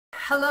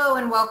Hello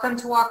and welcome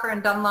to Walker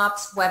 &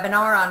 Dunlop's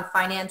webinar on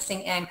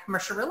financing and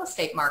commercial real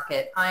estate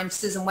market. I'm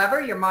Susan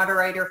Weber, your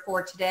moderator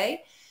for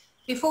today.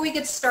 Before we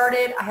get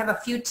started, I have a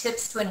few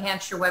tips to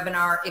enhance your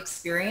webinar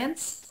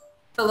experience.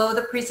 Below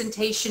the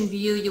presentation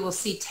view, you will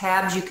see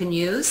tabs you can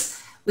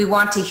use. We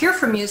want to hear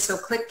from you, so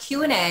click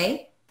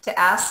Q&A to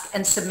ask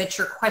and submit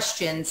your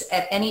questions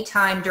at any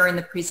time during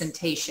the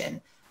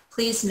presentation.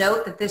 Please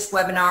note that this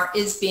webinar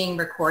is being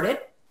recorded.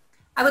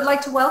 I would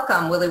like to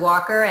welcome Willy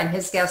Walker and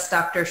his guest,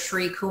 Dr.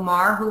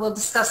 Sri-Kumar, who will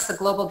discuss the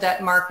global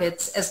debt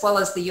markets as well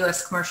as the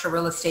U.S. commercial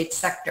real estate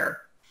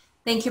sector.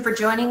 Thank you for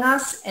joining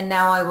us, and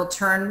now I will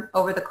turn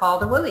over the call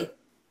to Willy.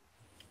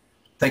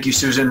 Thank you,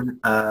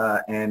 Susan,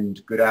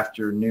 and good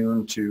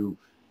afternoon to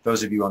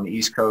those of you on the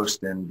East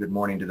Coast, and good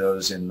morning to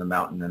those in the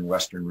mountain and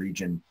western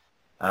region.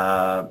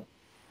 I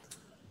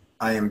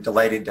am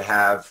delighted to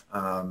have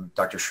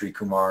Dr.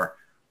 Sri-Kumar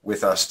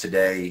with us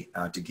today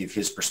to give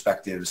his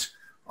perspectives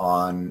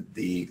on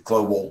the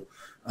global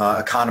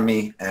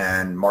economy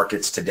and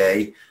markets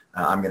today.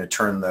 I'm going to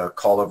turn the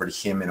call over to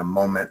him in a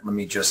moment. Let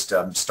me just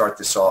start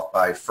this off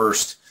by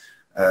first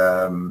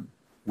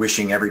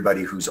wishing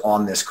everybody who's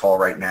on this call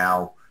right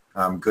now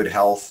good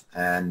health,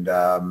 and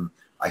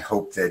I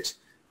hope that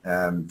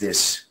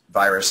this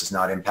virus has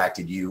not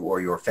impacted you or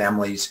your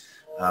families.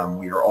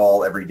 We are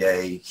all every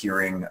day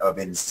hearing of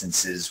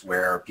instances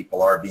where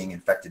people are being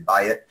infected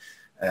by it.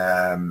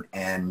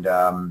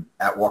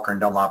 At Walker &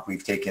 Dunlop,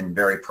 we've taken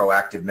very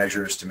proactive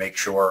measures to make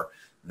sure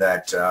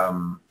that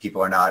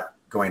people are not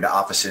going to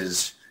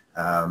offices,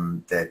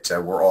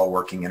 that we're all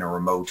working in a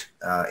remote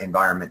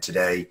environment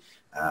today.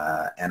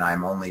 And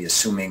I'm only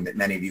assuming that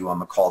many of you on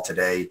the call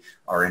today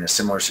are in a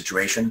similar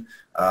situation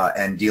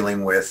and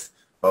dealing with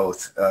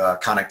both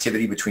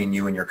connectivity between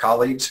you and your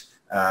colleagues,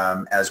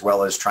 as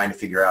well as trying to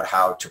figure out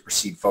how to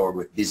proceed forward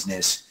with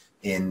business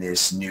in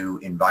this new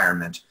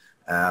environment.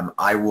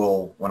 I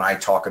will, when I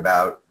talk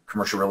about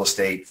commercial real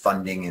estate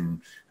funding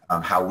and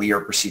how we are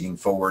proceeding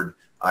forward,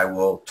 I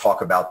will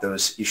talk about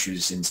those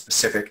issues in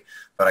specific,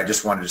 but I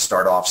just wanted to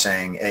start off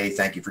saying, A,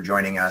 thank you for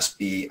joining us.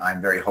 B,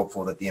 I'm very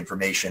hopeful that the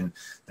information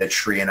that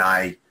Sri and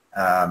I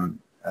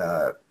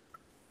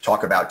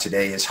talk about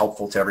today is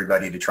helpful to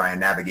everybody to try and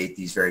navigate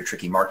these very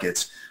tricky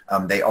markets.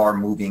 They are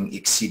moving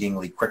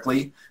exceedingly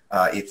quickly.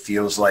 It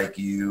feels like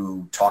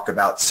you talk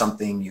about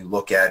something, you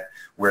look at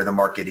where the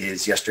market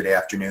is yesterday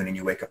afternoon, and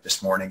you wake up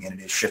this morning and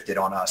it has shifted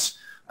on us.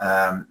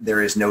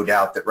 There is no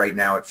doubt that right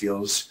now it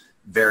feels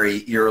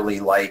very eerily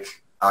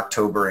like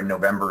October and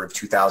November of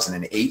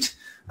 2008,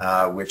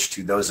 which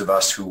to those of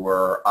us who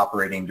were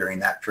operating during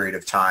that period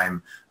of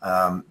time,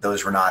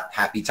 those were not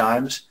happy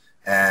times,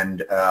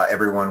 and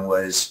everyone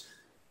was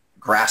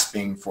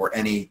grasping for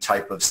any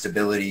type of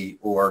stability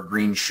or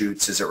green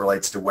shoots as it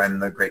relates to when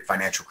the great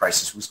financial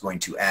crisis was going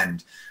to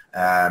end.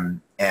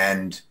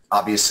 And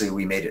obviously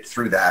we made it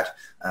through that,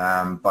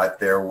 but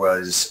there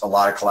was a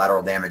lot of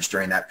collateral damage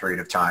during that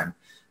period of time.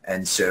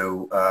 And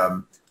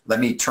so let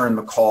me turn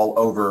the call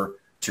over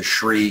to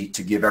Sri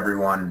to give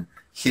everyone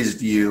his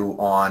view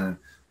on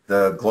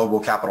the global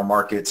capital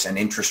markets and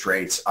interest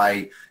rates.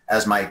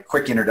 As my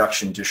quick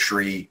introduction to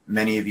Sri,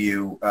 many of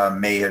you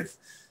may have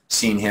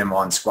seen him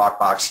on Squawk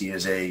Box. He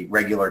is a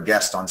regular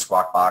guest on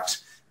Squawk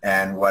Box,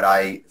 and what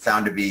I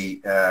found to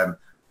be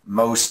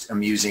most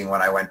amusing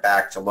when I went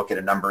back to look at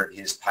a number of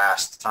his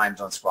past times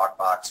on Squawk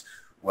Box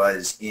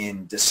was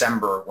in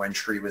December when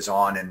Sri was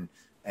on,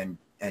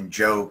 and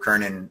Joe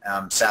Kernan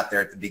sat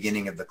there at the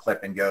beginning of the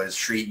clip and goes,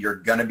 "Sri, you're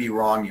going to be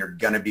wrong, you're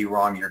going to be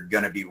wrong, you're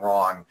going to be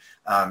wrong."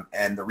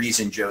 And the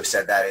reason Joe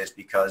said that is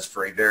because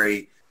for a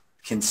very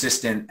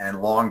consistent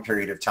and long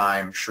period of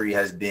time, Sri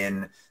has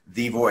been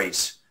the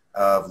voice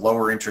of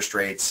lower interest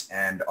rates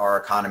and our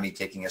economy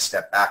taking a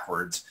step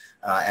backwards.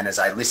 And as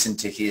I listened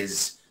to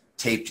his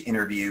taped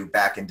interview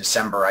back in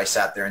December, I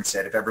sat there and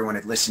said, if everyone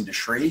had listened to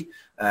Sri,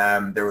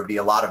 there would be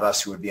a lot of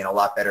us who would be in a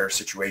lot better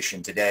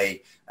situation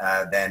today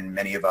than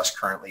many of us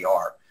currently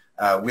are.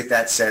 With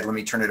that said, let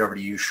me turn it over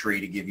to you, Sri,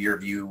 to give your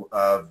view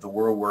of the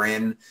world we're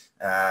in,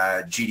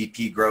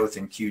 GDP growth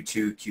in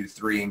Q2,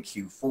 Q3, and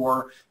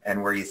Q4,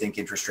 and where you think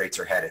interest rates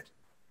are headed.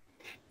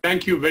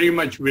 Thank you very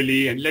much,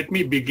 Willy. And let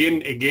me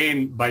begin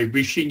again by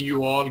wishing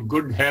you all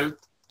good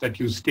health, that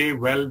you stay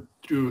well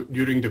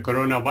during the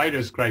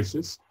coronavirus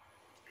crisis.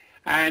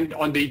 And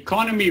on the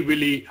economy,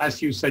 Willy,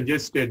 as you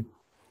suggested,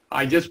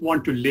 I just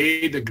want to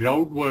lay the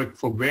groundwork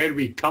for where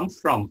we come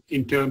from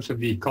in terms of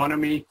the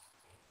economy,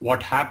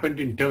 what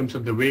happened in terms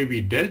of the way we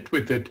dealt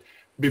with it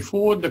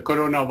before the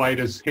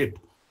coronavirus hit,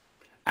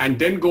 and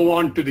then go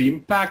on to the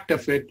impact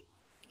of it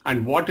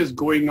and what is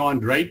going on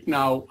right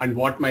now and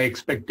what my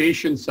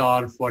expectations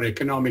are for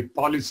economic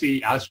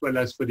policy as well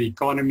as for the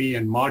economy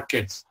and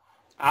markets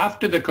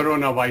after the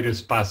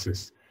coronavirus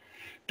passes.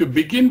 To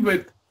begin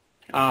with,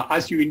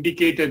 as you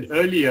indicated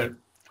earlier,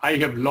 I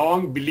have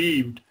long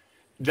believed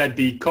that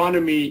the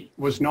economy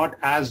was not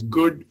as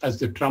good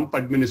as the Trump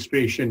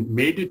administration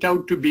made it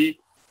out to be.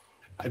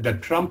 The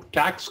Trump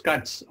tax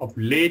cuts of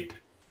late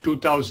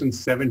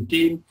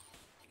 2017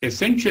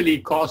 essentially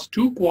caused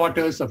 2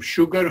 quarters of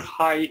sugar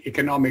high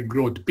economic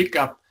growth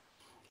pickup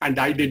And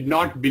I did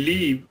not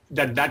believe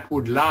that that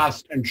would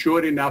last. And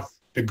sure enough,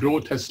 the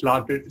growth has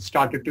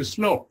started to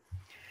slow.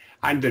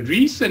 And the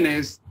reason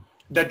is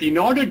that in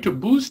order to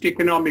boost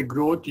economic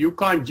growth, you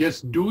can't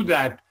just do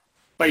that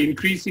by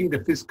increasing the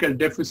fiscal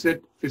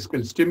deficit,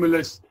 fiscal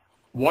stimulus.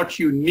 What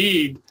you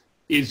need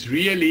is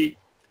really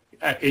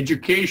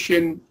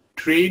education,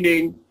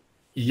 training,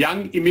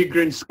 young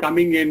immigrants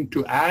coming in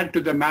to add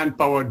to the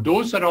manpower.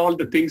 Those are all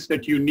the things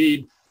that you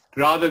need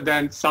rather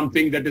than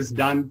something that is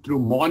done through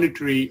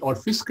monetary or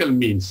fiscal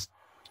means.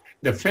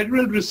 The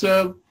Federal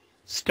Reserve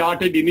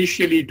started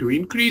initially to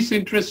increase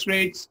interest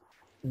rates.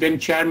 Then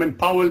Chairman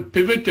Powell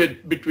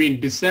pivoted between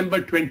December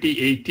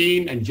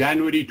 2018 and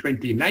January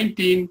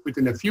 2019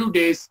 within a few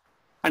days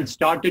and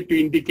started to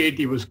indicate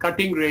he was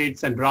cutting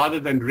rates, and rather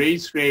than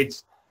raise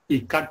rates,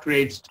 he cut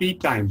rates 3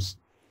 times.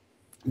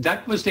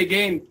 That was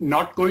again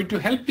not going to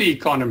help the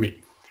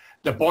economy.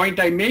 The point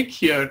I make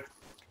here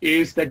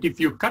is that if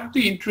you cut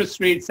the interest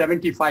rate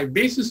 75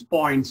 basis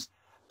points,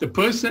 the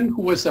person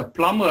who was a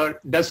plumber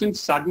doesn't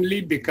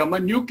suddenly become a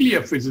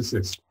nuclear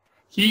physicist.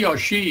 He or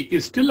she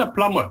is still a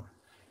plumber.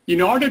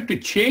 In order to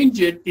change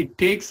it, it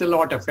takes a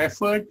lot of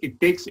effort, it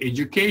takes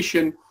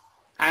education,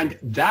 and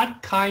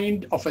that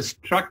kind of a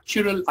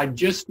structural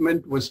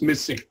adjustment was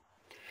missing.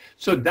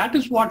 So that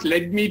is what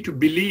led me to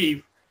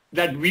believe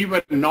that we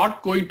were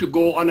not going to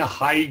go on a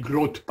high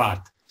growth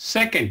path.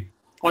 Second,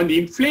 on the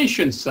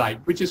inflation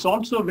side, which is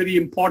also very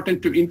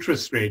important to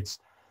interest rates,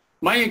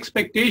 my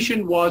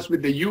expectation was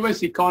with the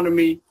US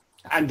economy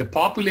and the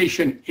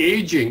population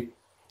aging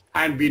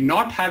and we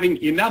not having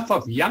enough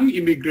of young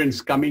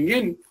immigrants coming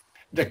in,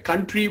 the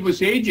country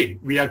was aging.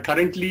 We are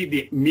currently,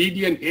 the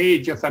median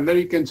age of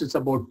Americans is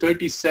about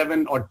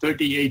 37 or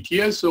 38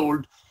 years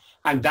old,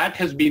 and that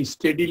has been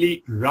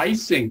steadily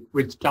rising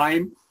with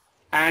time.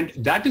 And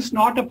that is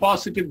not a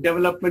positive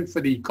development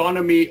for the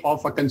economy or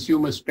for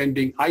consumer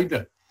spending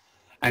either.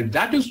 And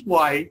that is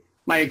why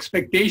my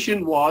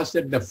expectation was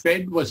that the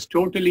Fed was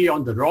totally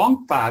on the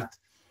wrong path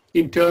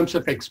in terms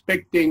of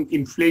expecting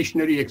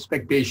inflationary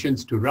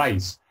expectations to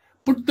rise.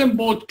 Put them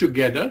both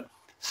together,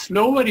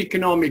 slower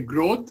economic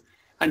growth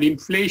and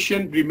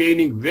inflation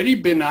remaining very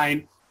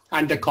benign,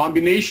 and the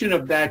combination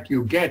of that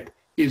you get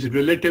is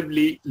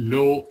relatively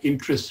low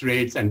interest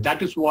rates, and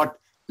that is what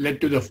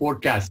led to the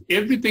forecast.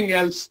 Everything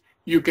else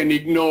you can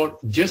ignore,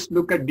 just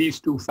look at these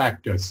 2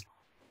 factors.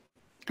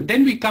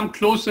 Then we come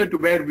closer to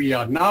where we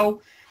are now,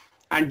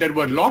 and there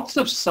were lots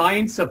of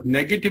signs of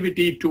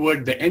negativity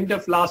toward the end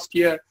of last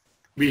year.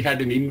 We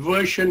had an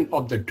inversion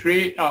of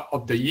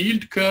the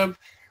yield curve.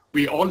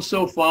 We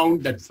also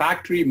found that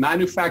factory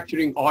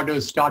manufacturing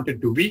orders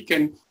started to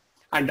weaken,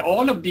 and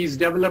all of these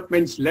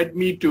developments led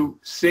me to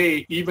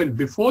say, even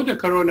before the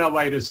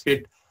coronavirus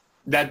hit,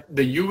 that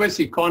the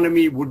US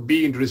economy would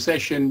be in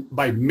recession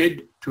by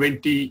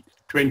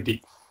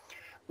mid-2020.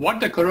 What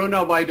the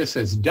coronavirus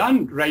has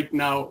done right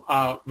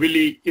now,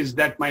 Willy, is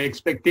that my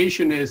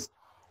expectation is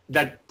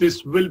that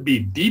this will be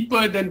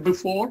deeper than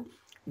before,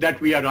 that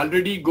we are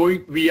already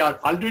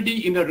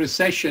in a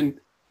recession,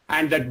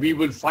 and that we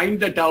will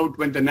find that out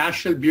when the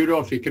National Bureau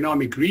of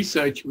Economic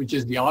Research, which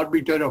is the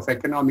arbiter of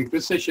economic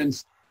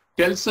recessions,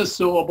 tells us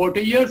so about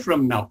a year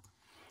from now.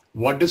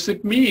 What does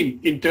it mean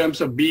in terms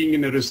of being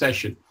in a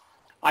recession?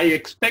 I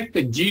expect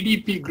a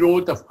GDP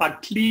growth of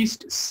at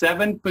least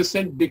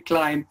 7%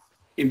 decline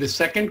in the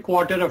second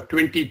quarter of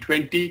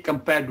 2020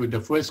 compared with the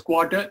first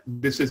quarter.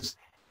 This is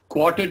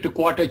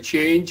quarter-to-quarter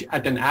change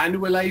at an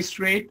annualized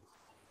rate,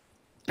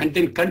 and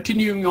then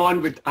continuing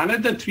on with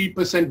another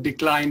 3%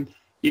 decline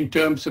in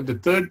terms of the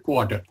third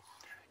quarter.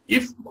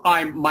 If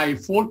my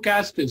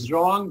forecast is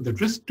wrong, the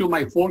risk to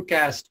my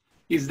forecast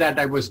is that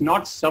I was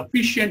not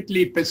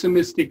sufficiently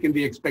pessimistic in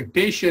the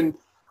expectation.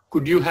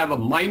 Could you have a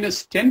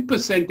minus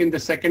 10% in the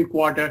second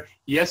quarter?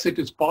 Yes, it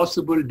is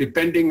possible,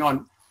 depending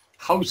on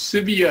how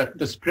severe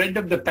the spread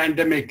of the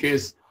pandemic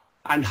is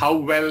and how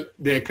well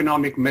the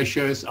economic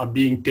measures are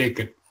being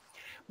taken.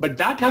 But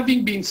that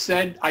having been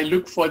said, I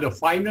look for the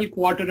final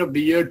quarter of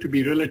the year to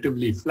be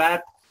relatively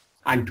flat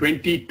and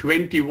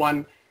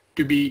 2021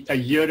 to be a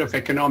year of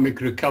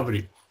economic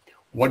recovery.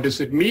 What does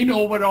it mean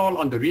overall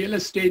on the real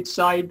estate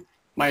side?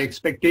 My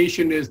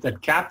expectation is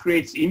that cap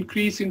rates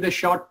increase in the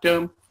short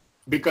term,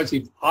 because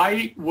if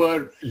I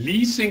were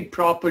leasing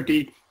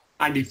property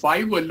and if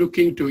I were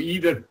looking to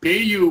either pay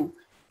you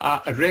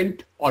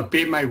rent or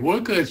pay my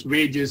workers'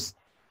 wages,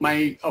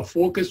 my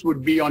focus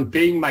would be on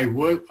paying my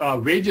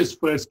wages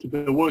first to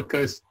the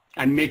workers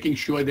and making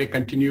sure they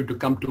continue to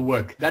come to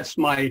work. That's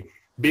my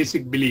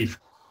basic belief.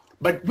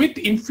 But with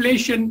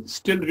inflation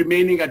still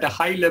remaining at a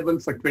high level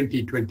for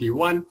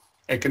 2021,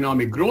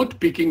 economic growth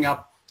picking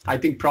up, I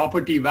think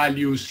property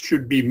values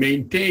should be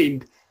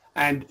maintained.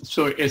 And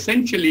so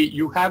essentially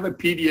you have a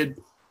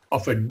period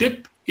of a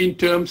dip in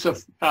terms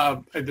of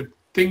the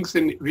things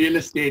in real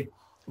estate,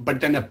 but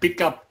then a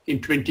pickup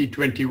in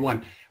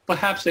 2021.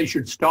 Perhaps I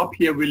should stop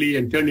here, Willy,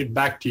 and turn it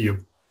back to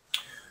you.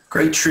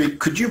 Great, Sri.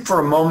 Could you for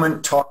a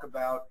moment talk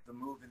about the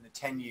move in the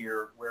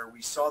 10-year, where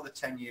we saw the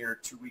 10-year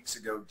 2 weeks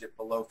ago dip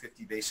below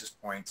 50 basis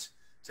points.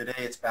 Today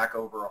it's back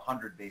over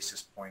 100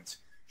 basis points.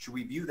 should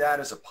we view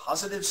that as a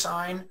positive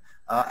sign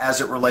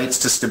as it relates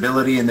to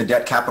stability in the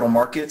debt capital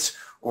markets?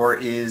 Or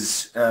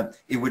is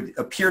it would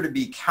appear to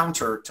be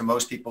counter to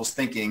most people's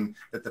thinking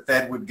that the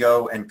Fed would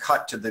go and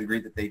cut to the degree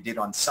that they did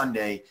on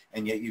Sunday,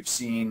 and yet you've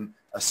seen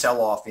a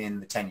sell-off in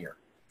the 10-year?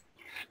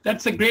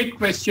 That's a great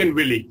question,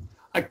 Willy.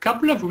 A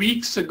couple of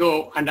weeks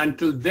ago, and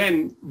until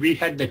then, we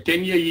had the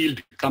 10-year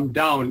yield come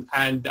down,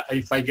 and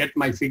if I get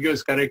my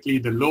figures correctly,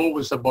 the low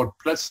was about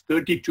plus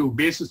 32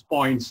 basis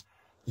points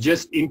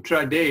just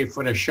intraday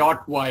for a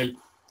short while.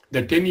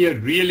 The 10-year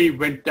really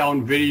went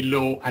down very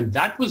low, and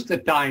that was the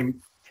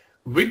time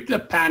with the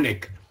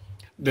panic.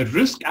 The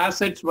risk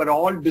assets were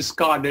all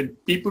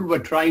discarded. People were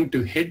trying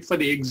to head for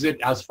the exit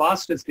as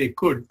fast as they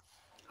could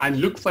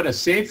and look for a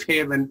safe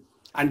haven,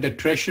 and the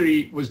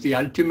Treasury was the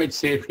ultimate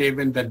safe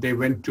haven that they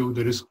went to,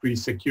 the risk-free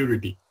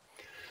security.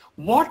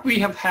 What we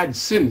have had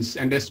since,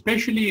 and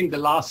especially in the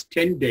last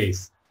 10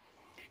 days,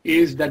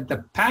 is that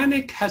the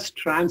panic has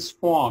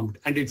transformed,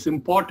 and it's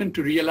important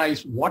to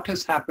realize what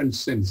has happened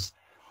since.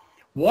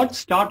 What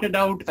started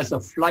out as a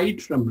flight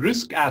from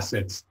risk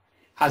assets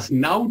has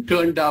now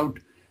turned out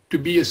to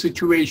be a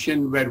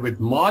situation where with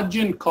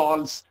margin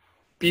calls,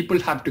 people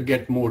have to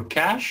get more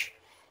cash,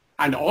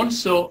 and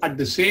also at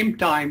the same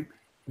time,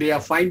 they are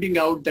finding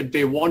out that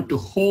they want to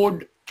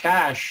hoard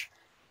cash,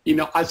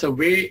 as a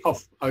way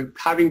of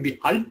having the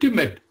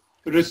ultimate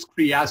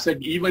risk-free asset,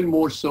 even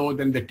more so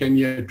than the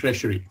 10-year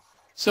Treasury.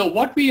 So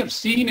what we have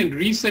seen in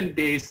recent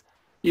days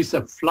is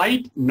a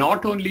flight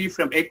not only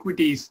from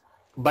equities,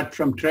 but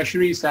from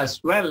treasuries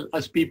as well,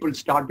 as people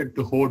started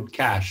to hoard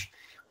cash,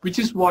 which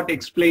is what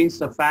explains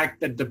the fact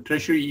that the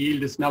Treasury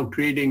yield is now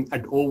trading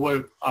at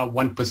over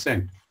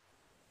 1%.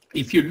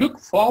 If you look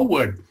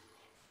forward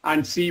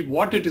and see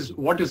what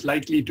is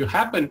likely to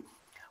happen,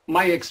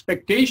 my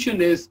expectation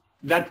is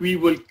that we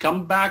will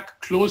come back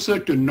closer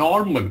to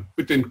normal,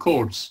 within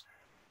quotes.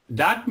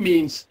 That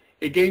means,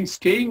 again,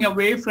 staying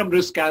away from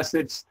risk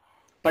assets,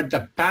 but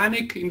the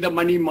panic in the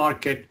money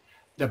market,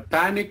 the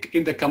panic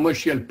in the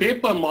commercial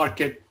paper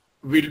market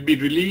will be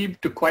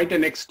relieved to quite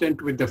an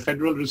extent with the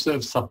Federal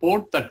Reserve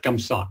support that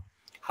comes on.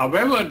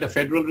 However, the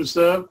Federal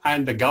Reserve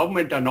and the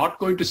government are not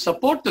going to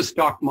support the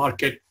stock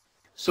market,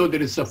 so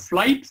there is a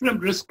flight from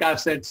risk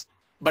assets,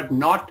 but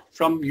not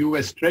from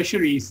US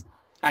Treasuries,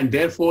 and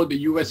therefore the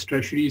US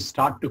Treasuries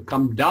start to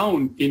come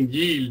down in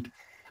yield.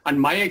 And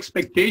my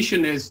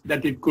expectation is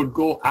that it could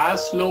go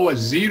as low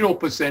as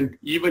 0%,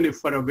 even if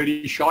for a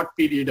very short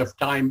period of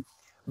time,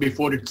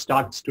 before it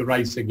starts to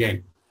rise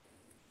again.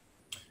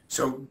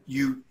 So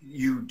you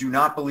do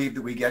not believe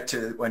that we get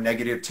to a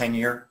negative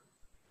 10-year?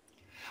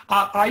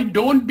 I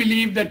don't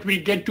believe that we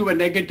get to a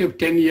negative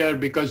 10-year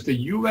because the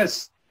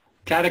US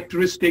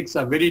characteristics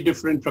are very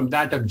different from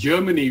that of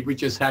Germany,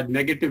 which has had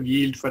negative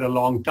yield for a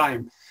long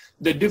time.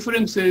 The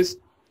difference is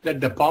that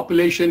the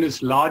population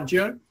is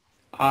larger.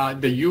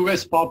 The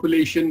US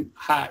population,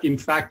 in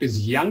fact,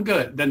 is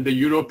younger than the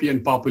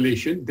European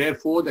population.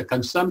 Therefore, the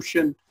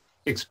consumption,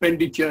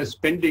 expenditure,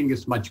 spending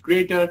is much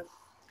greater.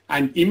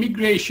 And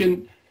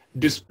immigration,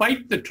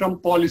 despite the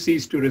Trump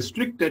policies to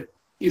restrict it,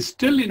 is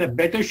still in a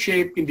better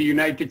shape in the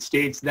United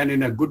States than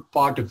in a good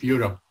part of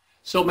Europe.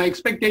 So my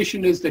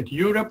expectation is that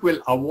Europe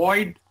will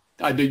avoid,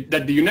 that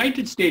the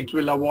United States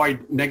will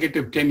avoid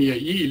negative 10-year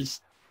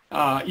yields,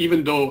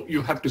 even though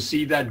you have to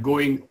see that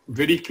going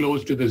very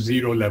close to the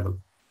zero level.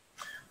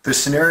 The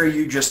scenario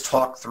you just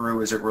talked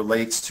through as it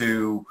relates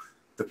to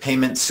the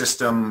payment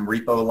system,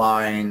 repo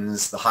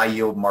lines, the high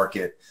yield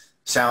market,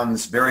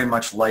 sounds very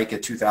much like a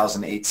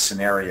 2008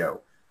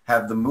 scenario.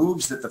 Have the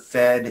moves that the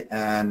Fed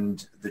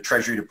and the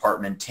Treasury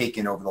Department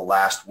taken over the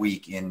last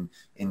week in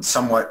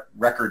somewhat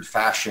record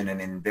fashion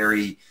and in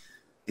very,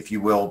 if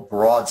you will,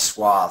 broad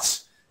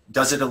swaths,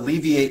 does it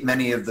alleviate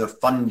many of the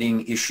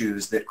funding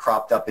issues that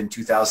cropped up in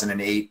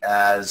 2008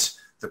 as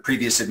the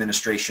previous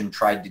administration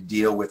tried to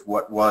deal with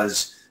what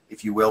was,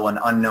 if you will, an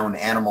unknown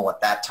animal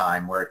at that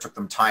time, where it took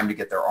them time to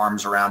get their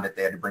arms around it?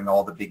 They had to bring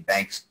all the big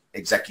banks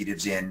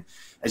executives in.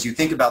 As you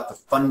think about the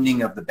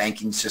funding of the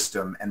banking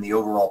system and the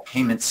overall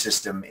payment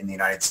system in the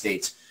United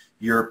States,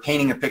 you're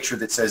painting a picture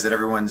that says that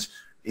everyone's,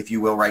 if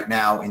you will, right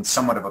now in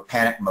somewhat of a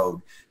panic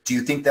mode. Do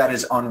you think that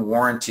is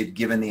unwarranted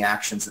given the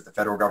actions that the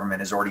federal government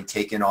has already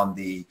taken on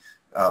the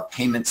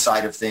payment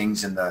side of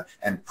things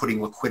and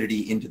putting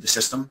liquidity into the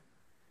system?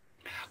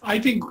 I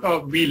think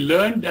we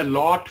learned a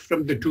lot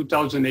from the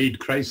 2008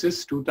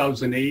 crisis.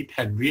 2008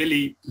 had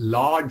really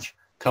large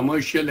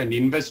commercial and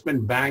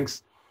investment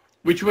banks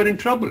which were in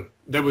trouble.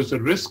 There was a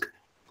risk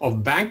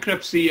of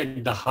bankruptcy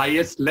at the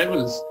highest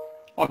levels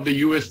of the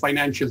US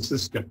financial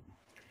system.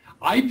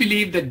 I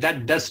believe that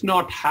that does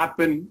not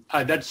happen,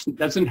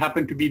 doesn't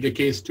happen to be the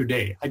case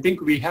today. I think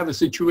we have a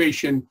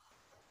situation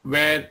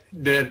where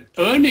their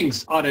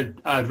earnings are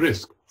at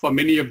risk for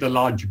many of the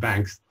large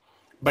banks,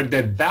 but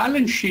their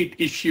balance sheet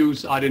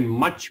issues are in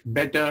much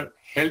better,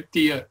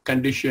 healthier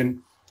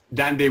condition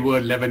than they were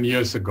 11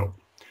 years ago,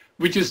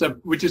 which is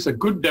a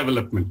good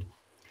development.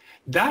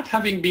 That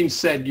having been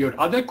said, your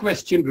other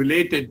question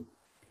related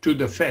to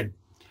the Fed,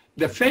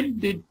 the Fed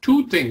did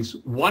two things,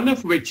 one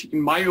of which, in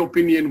my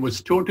opinion,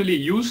 was totally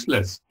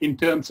useless in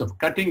terms of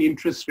cutting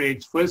interest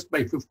rates, first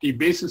by 50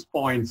 basis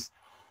points,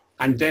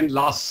 and then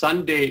last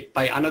Sunday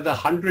by another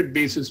 100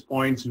 basis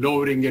points,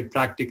 lowering it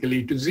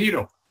practically to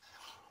zero.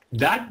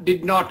 That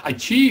did not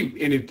achieve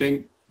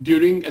anything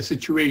during a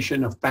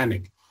situation of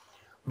panic.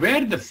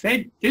 Where the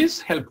Fed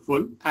is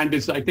helpful and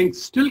is, I think,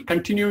 still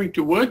continuing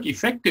to work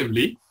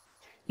effectively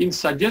in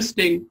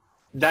suggesting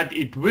that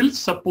it will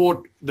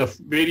support the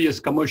various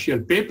commercial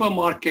paper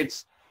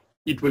markets,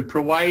 it will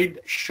provide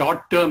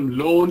short-term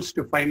loans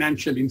to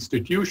financial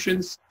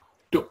institutions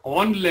to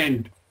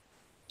on-lend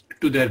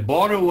to their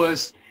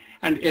borrowers,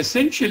 and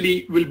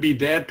essentially will be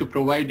there to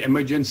provide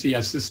emergency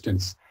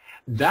assistance.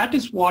 That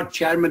is what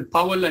Chairman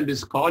Powell and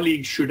his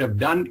colleagues should have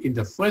done in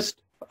the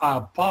first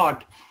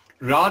part,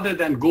 rather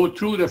than go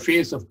through the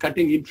phase of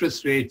cutting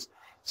interest rates.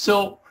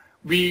 So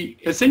we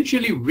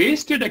essentially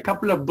wasted a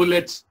couple of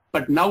bullets,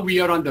 but now we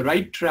are on the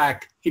right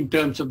track in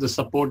terms of the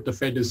support the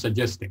Fed is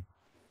suggesting.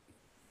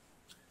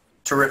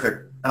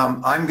 Terrific.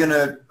 I'm going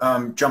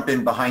to jump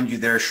in behind you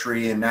there,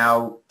 Sri, and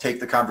now take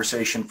the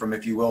conversation from,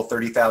 if you will,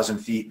 30,000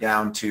 feet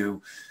down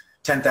to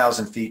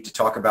 10,000 feet to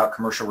talk about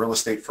commercial real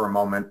estate for a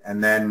moment.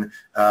 And then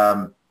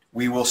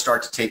we will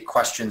start to take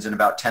questions in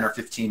about 10 or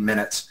 15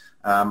 minutes.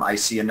 I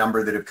see a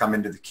number that have come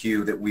into the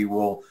queue that we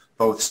will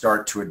both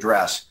start to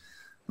address.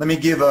 Let me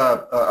give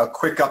a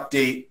quick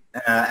update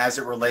as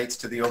it relates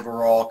to the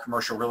overall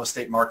commercial real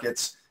estate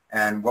markets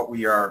and what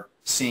we are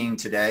seeing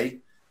today.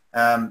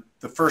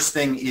 The first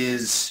thing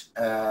is,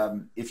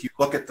 if you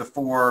look at the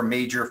four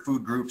major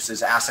food groups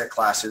as asset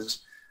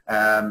classes,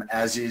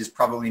 as is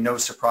probably no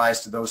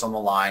surprise to those on the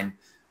line,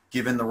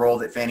 given the role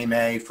that Fannie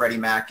Mae, Freddie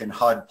Mac, and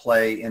HUD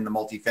play in the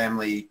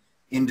multifamily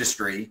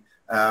industry,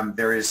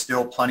 there is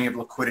still plenty of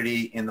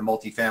liquidity in the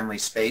multifamily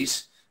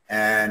space,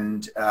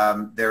 and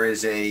there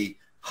is a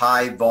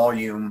high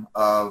volume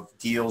of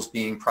deals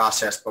being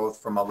processed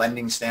both from a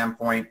lending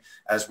standpoint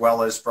as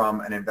well as from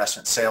an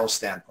investment sales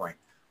standpoint.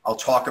 I'll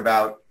talk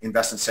about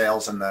investment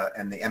sales and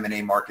the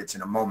M&A markets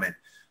in a moment.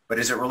 But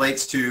as it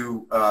relates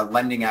to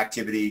lending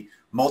activity,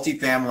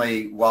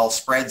 multifamily, while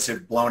spreads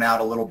have blown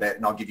out a little bit,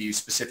 and I'll give you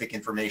specific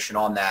information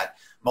on that,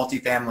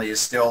 multifamily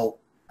is still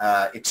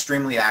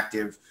extremely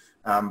active.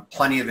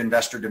 Plenty of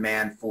investor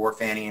demand for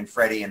Fannie and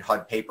Freddie and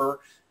HUD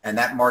paper, and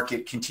that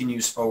market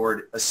continues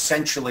forward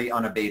essentially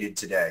unabated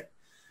today.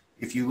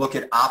 If you look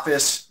at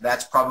office,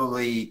 that's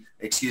probably,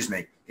 if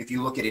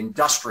you look at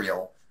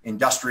industrial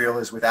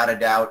is without a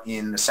doubt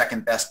in the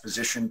second best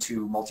position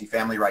to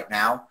multifamily right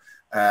now.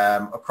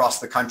 Across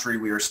the country,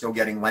 we are still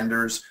getting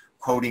lenders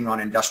quoting on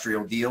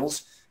industrial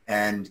deals,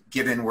 and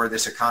given where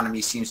this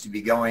economy seems to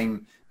be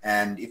going,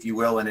 and if you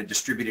will, in a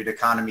distributed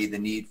economy, the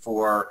need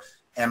for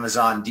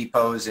Amazon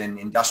depots and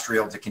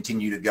industrial to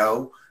continue to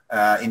go.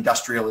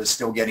 Industrial is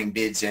still getting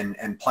bids,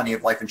 and plenty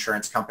of life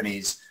insurance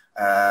companies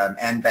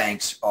and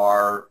banks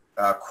are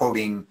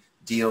quoting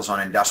deals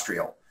on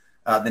industrial.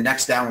 The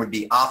next down would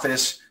be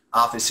office.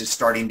 Office is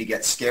starting to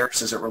get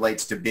scarce as it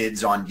relates to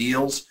bids on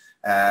deals.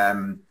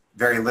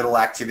 Very little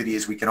activity,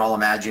 as we can all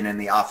imagine, in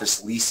the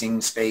office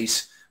leasing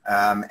space.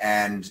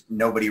 And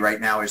nobody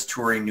right now is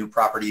touring new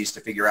properties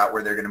to figure out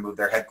where they're going to move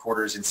their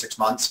headquarters in 6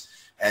 months.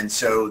 And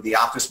so the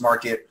office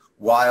market,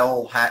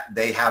 while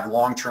they have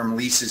long-term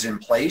leases in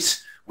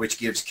place, which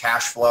gives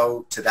cash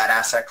flow to that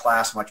asset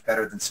class much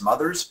better than some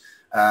others,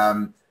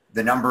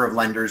 the number of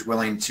lenders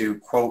willing to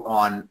quote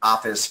on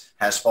office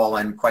has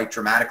fallen quite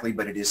dramatically,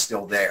 but it is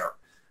still there.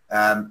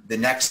 The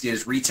next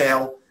is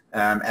retail.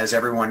 As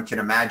everyone can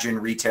imagine,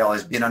 retail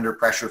has been under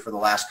pressure for the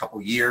last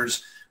couple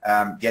years.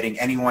 Getting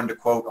anyone to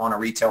quote on a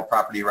retail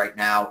property right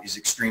now is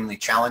extremely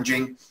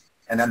challenging.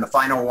 And then the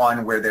final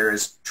one, where there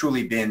has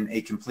truly been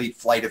a complete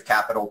flight of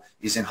capital,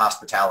 is in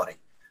hospitality.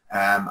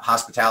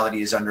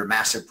 Hospitality is under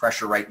massive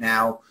pressure right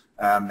now.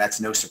 That's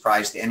no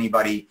surprise to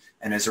anybody.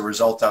 And as a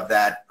result of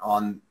that,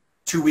 on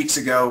 2 weeks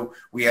ago,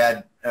 we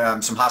had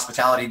some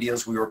hospitality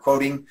deals we were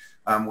quoting.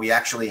 We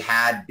actually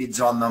had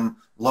bids on them,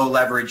 low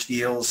leverage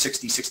deals,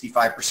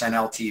 60-65%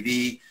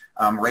 LTV.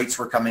 Rates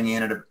were coming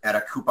in at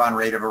a coupon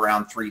rate of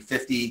around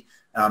 350.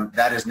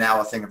 That is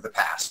now a thing of the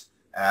past.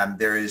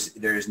 There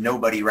is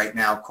nobody right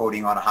now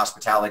quoting on a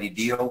hospitality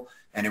deal,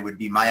 and it would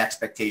be my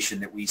expectation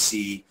that we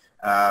see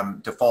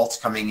defaults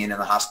coming in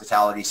the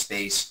hospitality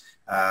space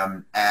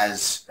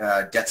as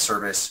debt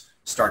service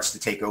starts to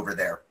take over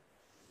there.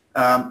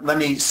 Let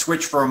me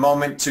switch for a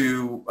moment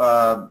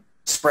to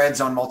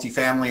spreads on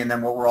multifamily and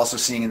then what we're also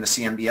seeing in the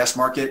CMBS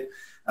market.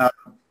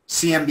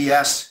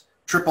 CMBS,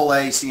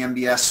 AAA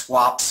CMBS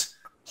swaps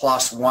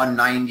plus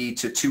 190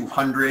 to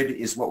 200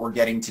 is what we're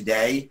getting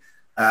today.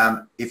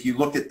 If you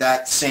looked at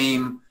that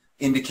same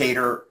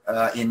indicator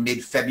in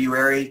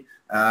mid-February,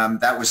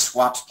 that was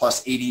swaps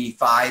plus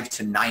 85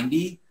 to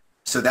 90.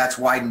 So that's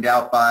widened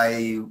out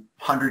by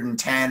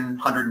 110,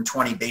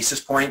 120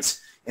 basis points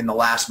in the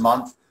last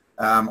month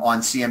on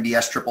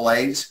CMBS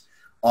AAAs.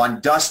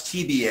 On DUS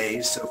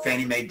TBAs, so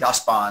Fannie Mae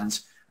DUS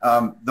bonds,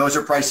 those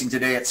are pricing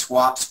today at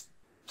swaps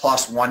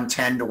plus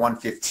 110 to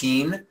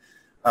 115.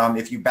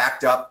 If you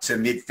backed up to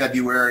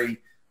mid-February,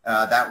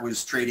 that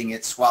was trading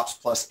at swaps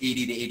plus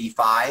 80 to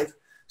 85.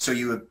 So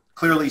you have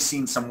clearly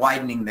seen some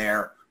widening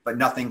there, but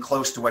nothing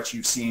close to what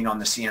you've seen on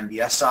the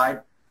CMBS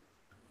side.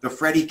 The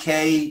Freddie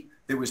K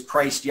that was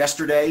priced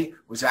yesterday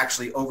was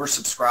actually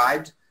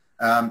oversubscribed.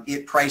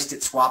 It priced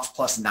at swaps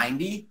plus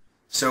 90.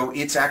 So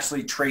it's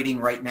actually trading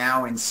right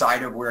now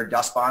inside of where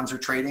DUS bonds are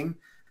trading.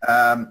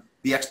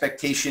 The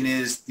expectation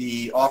is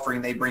the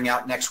offering they bring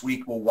out next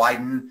week will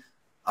widen.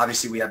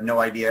 Obviously, we have no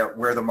idea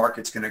where the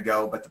market's going to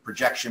go, but the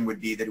projection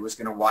would be that it was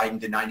going to widen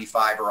to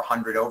 95 or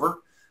 100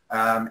 over.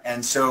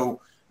 And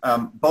so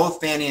both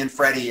Fannie and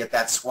Freddie at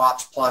that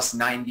swaps plus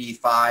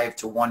 95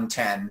 to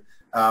 110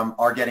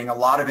 are getting a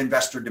lot of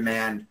investor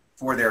demand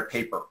for their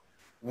paper.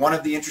 One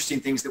of the interesting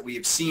things that we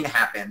have seen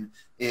happen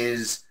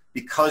is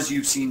because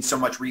you've seen so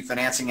much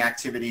refinancing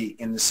activity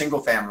in the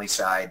single family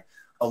side,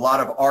 a lot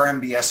of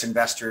RMBS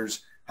investors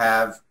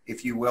have,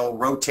 if you will,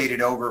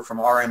 rotated over from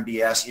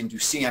RMBS into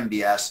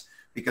CMBS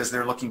because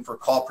they're looking for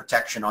call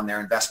protection on their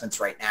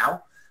investments right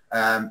now.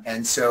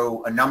 And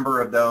so a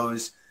number of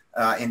those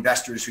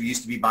investors who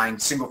used to be buying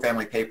single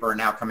family paper are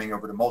now coming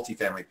over to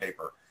multifamily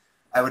paper.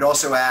 I would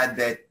also add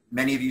that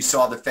many of you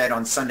saw the Fed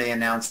on Sunday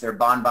announce their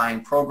bond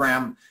buying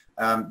program.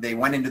 They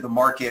went into the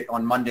market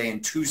on Monday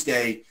and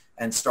Tuesday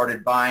and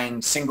started buying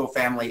single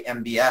family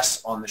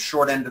MBS on the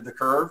short end of the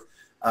curve.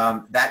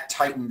 That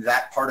tightened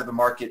that part of the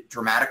market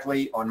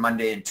dramatically on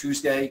Monday and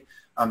Tuesday.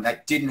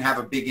 That didn't have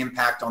a big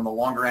impact on the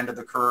longer end of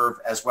the curve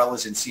as well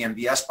as in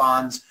CMBS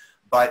bonds.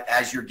 But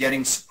as you're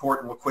getting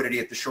support and liquidity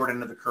at the short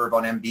end of the curve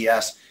on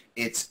MBS,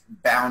 it's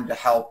bound to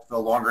help the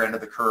longer end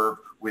of the curve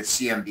with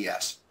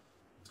CMBS.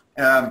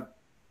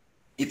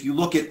 If you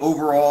look at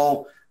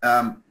overall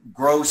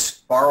gross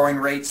borrowing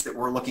rates that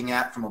we're looking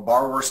at from a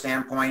borrower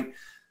standpoint,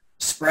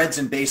 spreads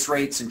and base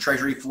rates and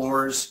treasury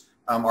floors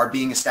are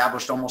being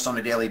established almost on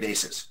a daily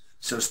basis.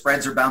 So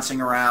spreads are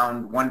bouncing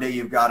around. One day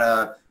you've got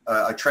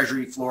a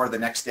treasury floor. The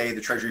next day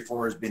the treasury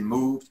floor has been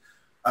moved.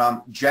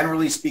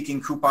 Generally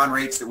speaking, coupon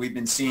rates that we've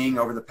been seeing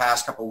over the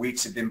past couple of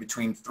weeks have been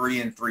between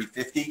 3 and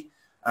 350,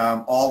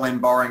 all-in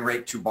borrowing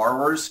rate to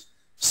borrowers.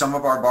 Some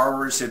of our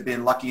borrowers have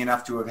been lucky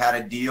enough to have had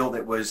a deal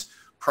that was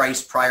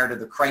priced prior to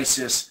the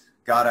crisis,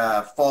 got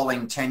a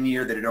falling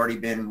 10-year that had already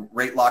been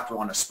rate locked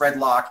on a spread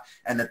lock,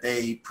 and that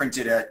they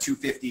printed a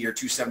 250 or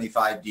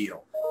 275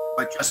 deal.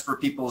 But just for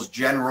people's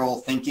general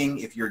thinking,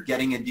 if you're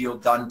getting a deal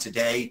done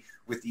today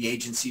with the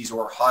agencies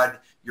or HUD,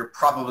 you're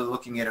probably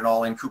looking at an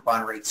all-in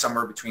coupon rate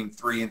somewhere between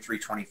 3 and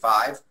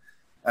 325.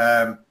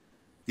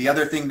 The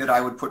other thing that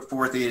I would put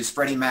forth is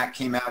Freddie Mac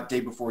came out day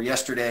before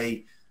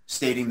yesterday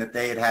stating that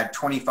they had had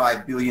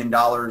 $25 billion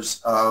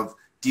of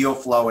deal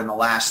flow in the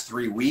last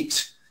 3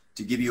 weeks.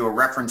 To give you a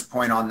reference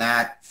point on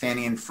that,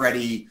 Fannie and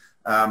Freddie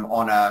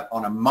on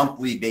a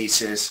monthly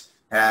basis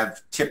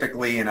have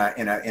typically in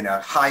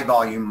a high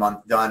volume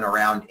month done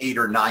around 8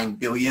 or 9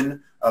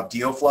 billion of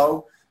deal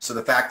flow. So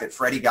the fact that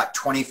Freddie got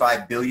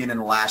 25 billion in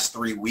the last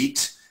 3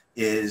 weeks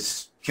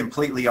is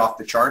completely off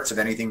the charts of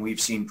anything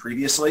we've seen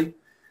previously.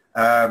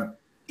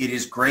 It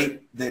is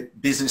great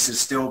that business is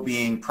still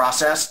being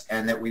processed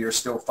and that we are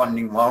still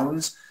funding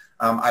loans.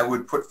 I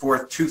would put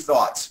forth 2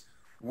 thoughts.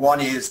 One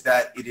is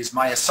that it is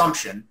my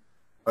assumption,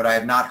 but I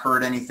have not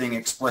heard anything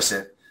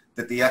explicit,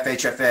 that the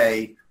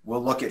FHFA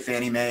will look at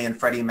Fannie Mae and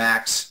Freddie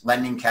Mac's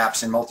lending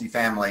caps in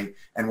multifamily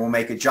and will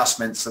make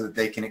adjustments so that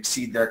they can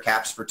exceed their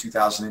caps for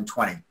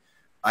 2020.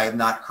 I have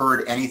not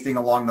heard anything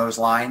along those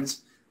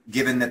lines.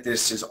 Given that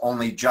this has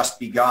only just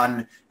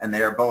begun and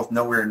they are both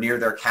nowhere near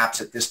their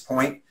caps at this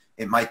point,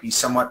 it might be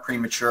somewhat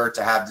premature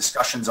to have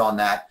discussions on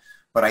that.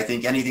 But I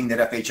think anything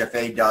that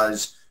FHFA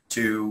does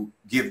to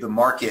give the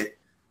market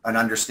an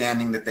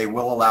understanding that they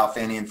will allow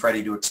Fannie and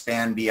Freddie to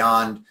expand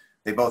beyond,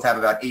 they both have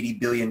about $80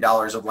 billion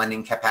of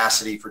lending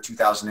capacity for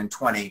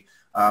 2020,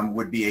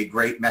 would be a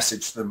great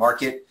message to the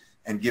market.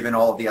 And given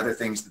all of the other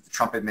things that the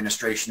Trump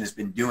administration has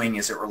been doing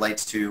as it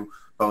relates to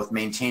both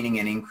maintaining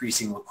and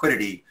increasing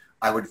liquidity,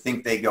 I would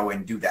think they go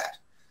and do that.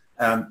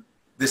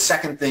 The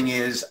second thing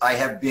is I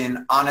have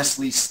been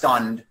honestly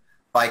stunned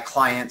by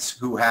clients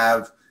who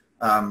have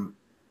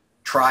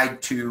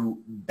tried to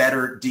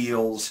better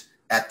deals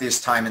at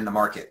this time in the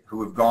market,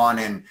 who have gone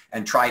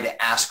and tried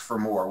to ask for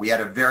more. We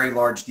had a very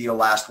large deal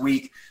last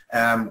week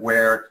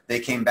where they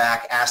came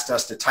back, asked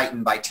us to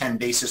tighten by 10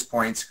 basis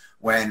points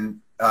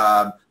when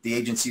the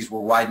agencies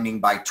were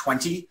widening by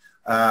 20,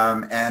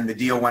 and the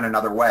deal went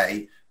another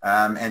way.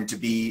 And to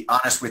be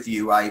honest with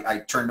you,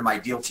 I turned to my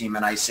deal team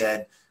and I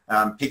said,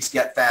 pigs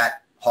get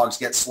fat, hogs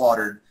get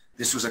slaughtered.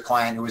 This was a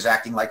client who was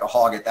acting like a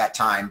hog at that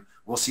time.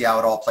 We'll see how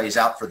it all plays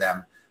out for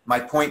them. My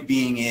point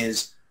being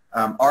is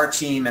our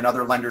team and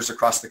other lenders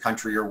across the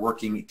country are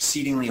working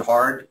exceedingly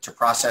hard to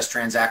process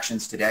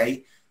transactions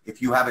today.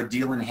 If you have a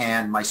deal in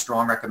hand, my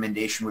strong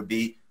recommendation would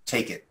be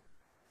take it.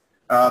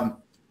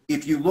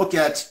 If you look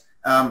at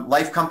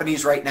life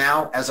companies right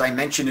now, as I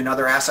mentioned in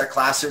other asset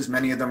classes,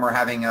 many of them are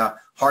having a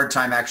hard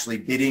time actually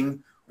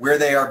bidding. Where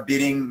they are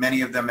bidding,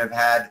 many of them have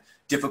had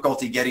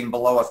difficulty getting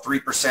below a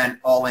 3%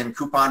 all-in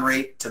coupon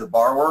rate to the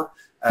borrower.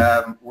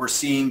 We're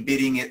seeing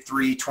bidding at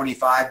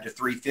 325 to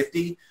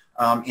 350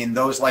 in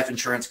those life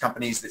insurance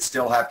companies that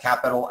still have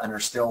capital and are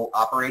still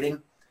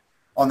operating.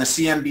 On the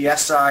CMBS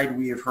side,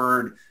 we have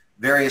heard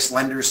various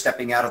lenders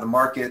stepping out of the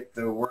market.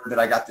 The word that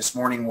I got this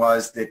morning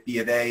was that B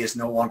of A is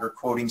no longer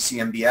quoting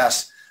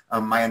CMBS.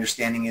 My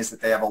understanding is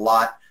that they have a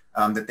lot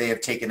that they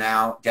have taken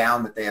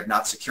down that they have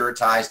not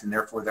securitized, and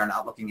therefore they're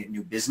not looking at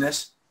new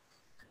business.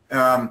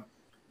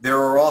 There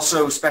are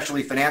also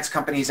specialty finance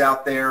companies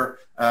out there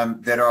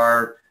that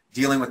are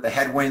dealing with the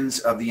headwinds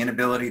of the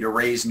inability to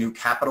raise new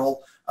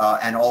capital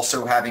and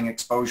also having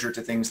exposure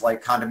to things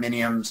like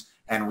condominiums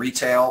and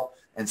retail.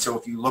 And so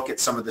if you look at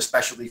some of the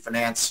specialty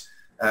finance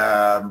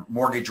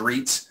mortgage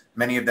REITs,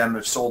 many of them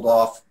have sold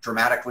off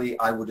dramatically.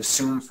 I would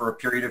assume for a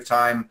period of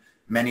time,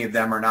 many of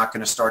them are not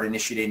going to start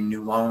initiating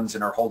new loans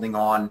and are holding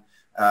on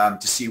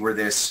to see where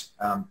this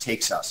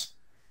takes us.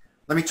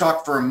 Let me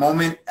talk for a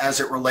moment as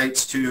it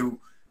relates to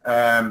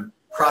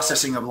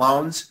processing of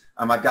loans.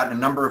 I've gotten a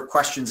number of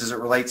questions as it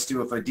relates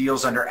to if a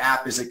deal's under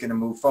app, is it going to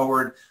move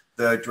forward?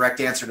 The direct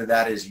answer to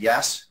that is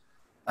yes.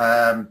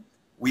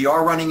 We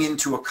are running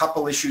into a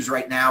couple issues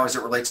right now as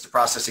it relates to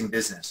processing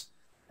business.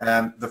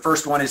 The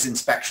first one is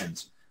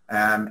inspections.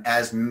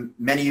 As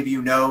many of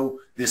you know,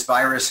 this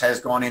virus has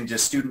gone into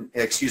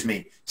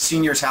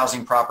seniors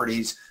housing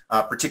properties,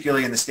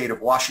 particularly in the state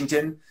of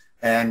Washington,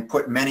 and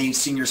put many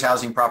seniors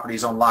housing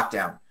properties on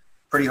lockdown.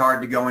 Pretty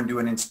hard to go and do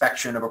an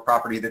inspection of a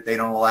property that they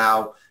don't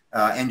allow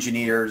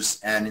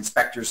engineers and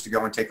inspectors to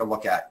go and take a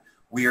look at.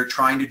 We are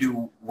trying to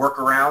do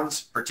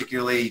workarounds,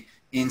 particularly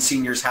in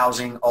seniors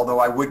housing, although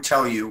I would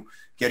tell you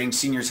getting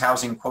seniors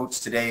housing quotes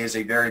today is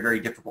a very,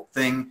 very difficult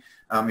thing.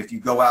 If you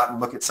go out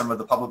and look at some of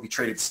the publicly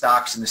traded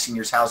stocks in the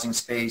seniors housing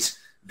space,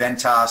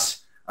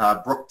 Ventas,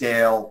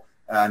 Brookdale,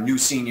 New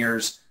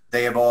Seniors,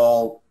 they have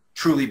all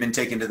truly been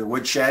taken to the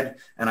woodshed,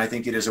 and I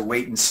think it is a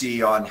wait and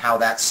see on how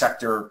that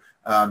sector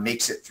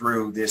makes it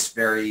through this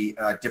very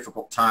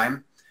difficult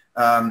time.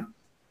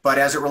 But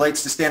as it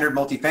relates to standard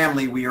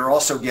multifamily, we are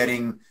also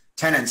getting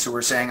tenants who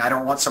are saying, I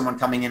don't want someone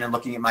coming in and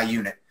looking at my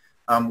unit.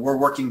 We're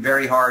working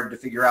very hard to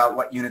figure out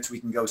what units we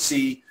can go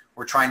see.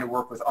 We're trying to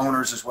work with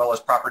owners as well as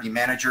property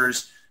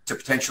managers to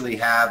potentially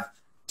have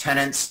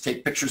tenants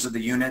take pictures of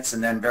the units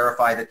and then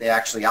verify that they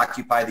actually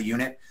occupy the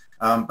unit.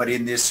 But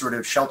in this sort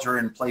of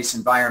shelter-in-place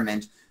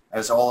environment,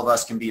 as all of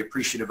us can be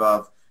appreciative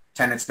of,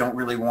 tenants don't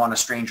really want a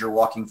stranger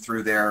walking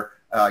through their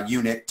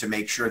unit to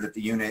make sure that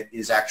the unit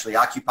is actually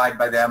occupied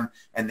by them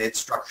and that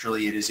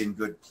structurally it is in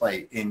good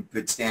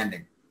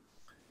standing.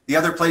 The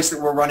other place that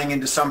we're running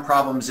into some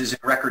problems is in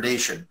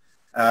recordation.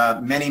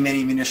 Many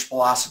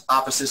municipal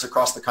offices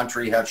across the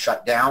country have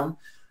shut down.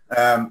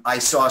 I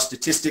saw a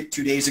statistic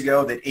 2 days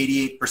ago that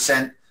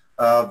 88%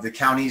 of the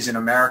counties in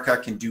America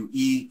can do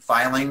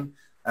e-filing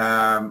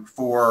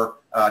for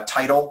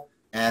title,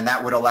 and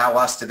that would allow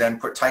us to then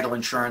put title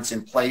insurance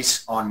in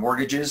place on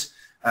mortgages.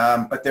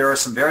 But there are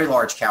some very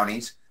large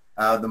counties.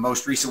 The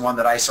most recent one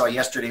that I saw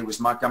yesterday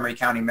was Montgomery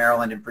County,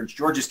 Maryland, and Prince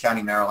George's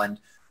County, Maryland.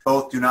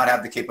 Both do not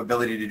have the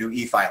capability to do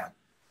e-filing.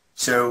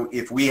 So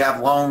if we have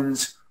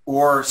loans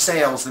or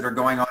sales that are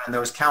going on in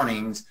those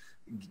counties,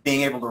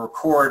 being able to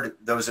record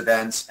those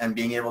events and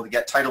being able to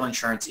get title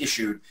insurance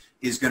issued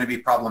is going to be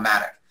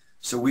problematic.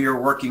 So we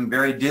are working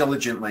very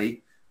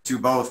diligently to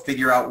both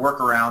figure out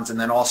workarounds and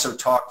then also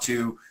talk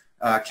to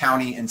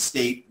county and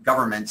state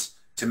governments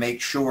to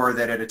make sure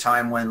that at a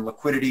time when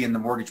liquidity in the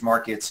mortgage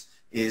markets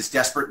is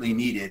desperately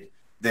needed,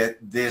 that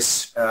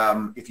this,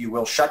 if you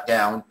will,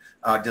 shutdown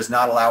does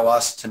not allow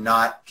us to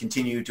not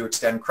continue to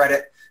extend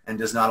credit and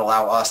does not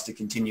allow us to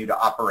continue to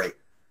operate.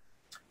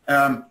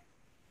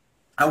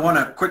 I want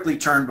to quickly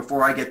turn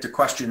before I get to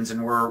questions,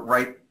 and we're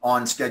right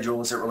on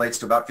schedule as it relates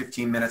to about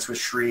 15 minutes with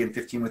Sri and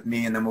 15 with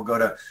me, and then we'll go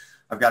to,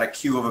 I've got a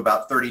queue of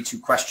about 32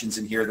 questions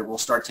in here that we'll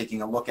start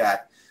taking a look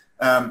at.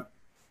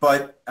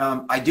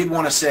 I did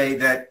want to say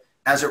that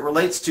as it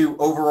relates to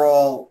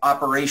overall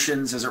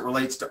operations, as it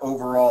relates to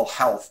overall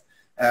health,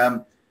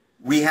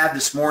 we had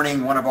this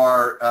morning one of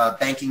our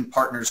banking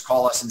partners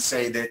call us and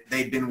say that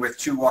they'd been with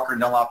 2 Walker &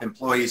 Dunlop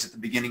employees at the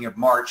beginning of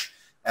March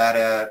at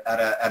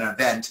an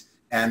event,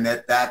 and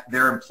that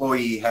their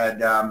employee had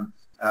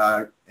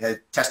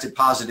tested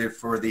positive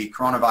for the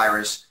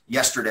coronavirus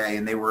yesterday,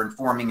 and they were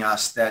informing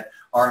us that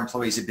our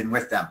employees had been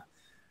with them.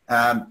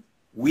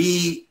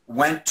 We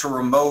went to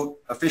remote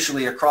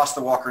officially across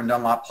the Walker &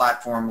 Dunlop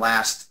platform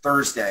last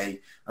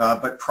Thursday,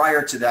 but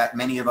prior to that,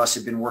 many of us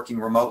had been working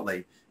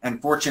remotely. And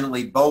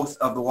fortunately, both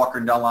of the Walker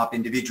 & Dunlop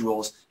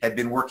individuals had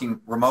been working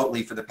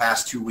remotely for the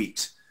past 2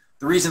 weeks.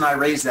 The reason I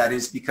raise that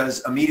is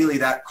because immediately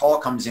that call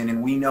comes in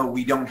and we know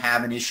we don't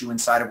have an issue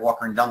inside of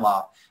Walker &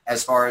 Dunlop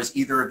as far as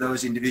either of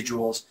those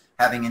individuals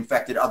having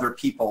infected other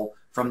people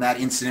from that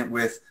incident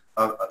with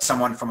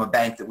someone from a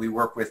bank that we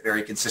work with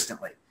very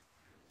consistently.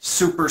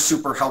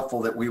 Super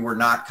helpful that we were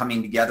not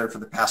coming together for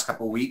the past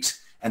couple of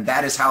weeks, and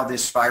that is how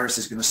this virus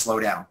is going to slow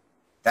down.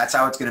 That's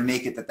how it's going to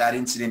make it that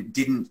incident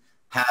didn't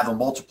have a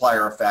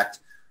multiplier effect.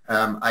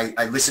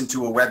 I listened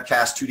to a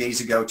webcast 2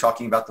 days ago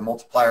talking about the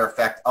multiplier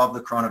effect of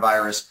the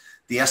coronavirus.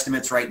 the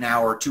estimates right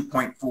now are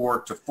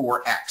 2.4 to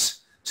 4x.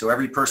 So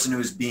every person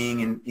who's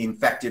being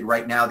infected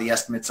right now, the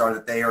estimates are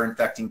that they are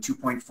infecting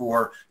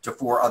 2.4 to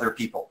 4 other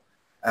people.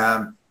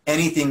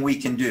 Anything we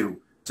can do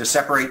to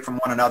separate from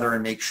one another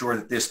and make sure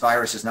that this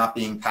virus is not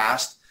being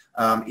passed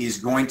is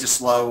going to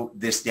slow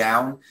this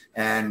down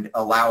and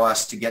allow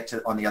us to get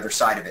to on the other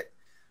side of it.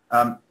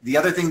 The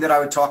other thing that I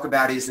would talk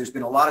about is there's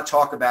been a lot of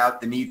talk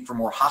about the need for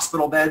more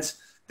hospital beds.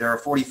 There are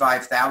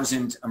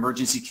 45,000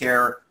 emergency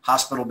care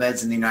hospital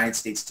beds in the United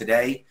States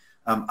today.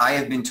 I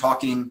have been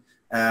talking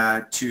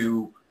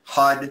to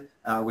HUD,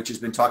 which has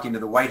been talking to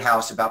the White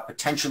House about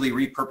potentially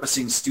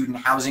repurposing student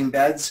housing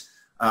beds,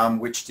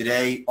 which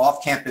today,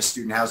 off-campus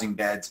student housing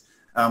beds,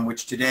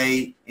 which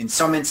today in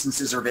some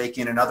instances are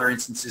vacant, in other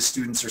instances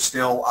students are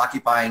still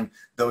occupying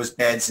those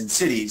beds in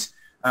cities.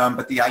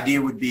 But the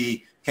idea would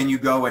be, can you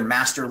go and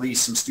master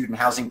lease some student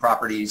housing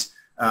properties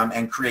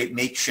and create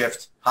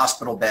makeshift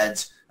hospital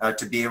beds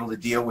to be able to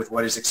deal with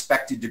what is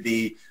expected to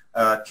be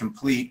a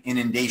complete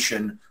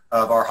inundation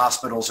of our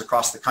hospitals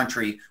across the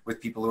country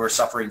with people who are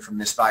suffering from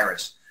this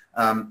virus.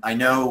 I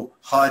know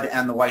HUD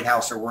and the White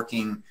House are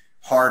working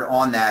hard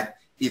on that.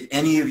 If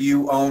any of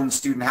you own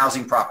student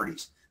housing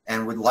properties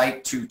and would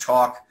like to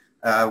talk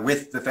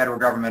with the federal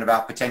government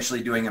about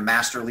potentially doing a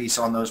master lease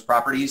on those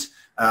properties,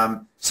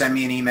 send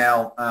me an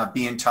email,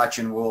 be in touch,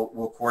 and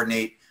we'll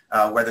coordinate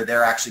whether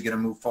they're actually going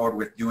to move forward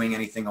with doing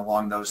anything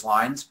along those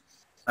lines.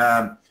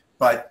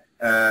 But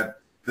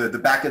the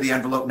back of the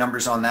envelope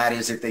numbers on that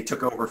is if they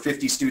took over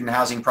 50 student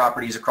housing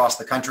properties across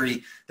the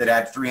country that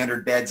had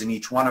 300 beds in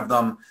each one of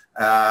them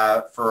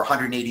for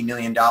 $180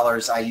 million,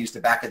 I used the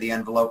back of the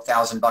envelope,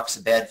 $1,000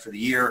 a bed for the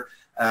year.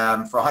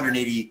 For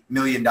 $180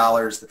 million,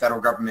 the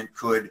federal government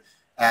could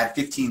add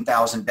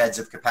 15,000 beds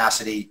of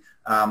capacity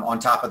on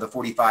top of the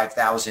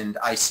 45,000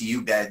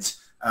 ICU beds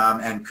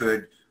and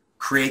could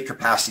create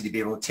capacity to be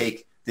able to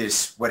take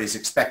this, what is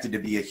expected to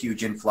be a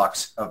huge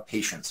influx of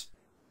patients.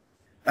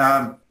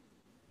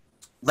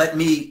 Let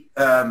me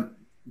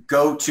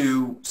go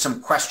to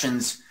some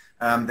questions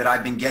that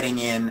I've been getting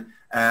in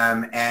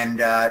and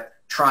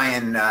try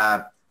and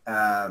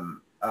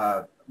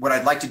what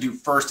I'd like to do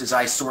first as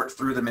I sort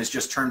through them is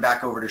just turn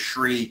back over to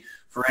Sri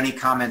for any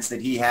comments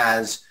that he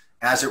has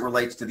as it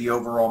relates to the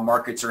overall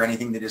markets or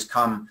anything that has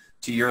come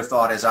to your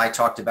thought as I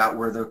talked about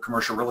where the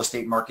commercial real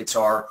estate markets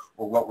are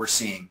or what we're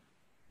seeing.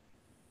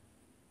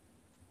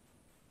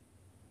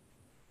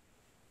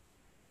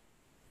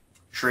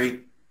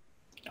 Sri?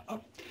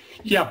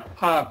 Yeah,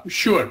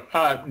 sure.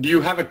 Do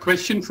you have a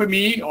question for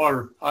me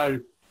or?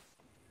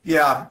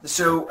 Yeah,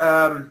 so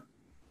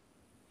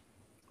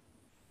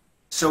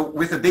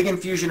with a big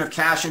infusion of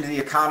cash into the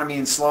economy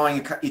and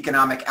slowing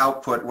economic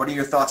output, what are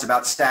your thoughts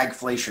about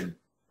stagflation?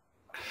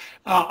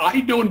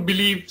 I don't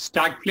believe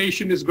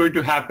stagflation is going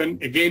to happen.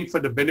 Again, for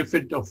the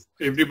benefit of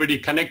everybody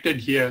connected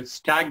here,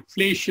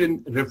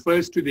 stagflation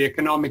refers to the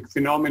economic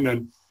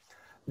phenomenon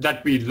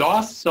that we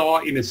last saw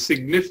in a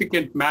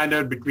significant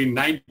manner between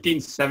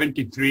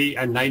 1973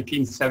 and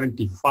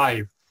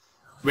 1975,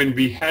 when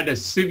we had a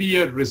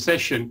severe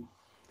recession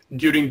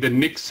during the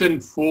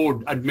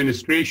Nixon-Ford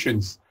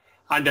administrations.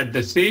 And at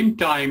the same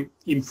time,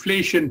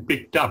 inflation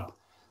picked up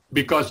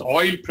because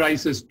oil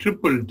prices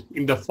tripled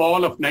in the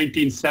fall of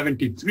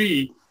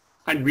 1973,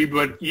 and we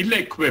were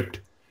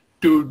ill-equipped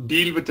to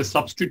deal with a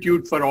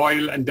substitute for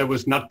oil, and there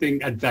was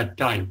nothing at that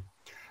time.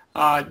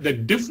 The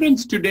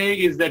difference today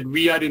is that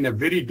we are in a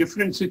very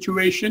different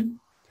situation.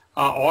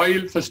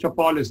 Oil, first of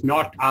all, is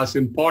not as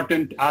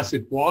important as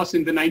it was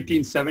in the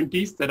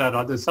 1970s. There are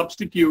other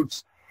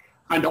substitutes.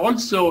 And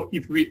also,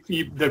 if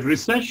the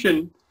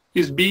recession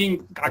is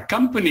being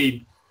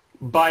accompanied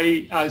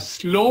by a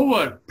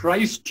slower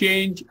price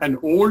change, an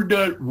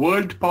older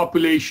world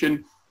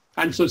population,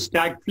 and so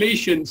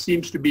stagflation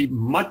seems to be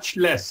much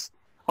less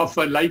of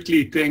a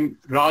likely thing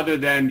rather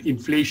than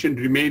inflation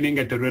remaining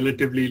at a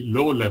relatively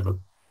low level.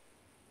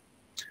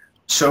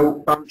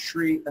 So,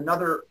 Sri,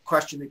 another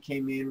question that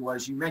came in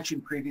was you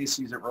mentioned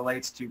previously as it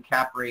relates to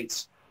cap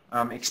rates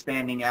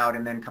expanding out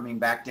and then coming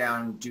back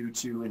down due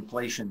to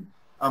inflation.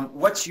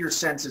 What's your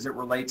sense as it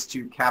relates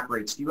to cap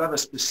rates? Do you have a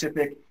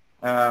specific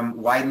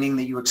widening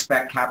that you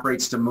expect cap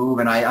rates to move?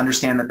 And I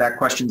understand that that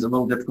question is a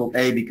little difficult,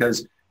 A,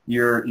 because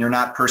you're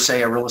not per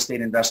se a real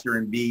estate investor,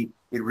 and B,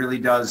 it really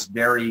does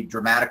vary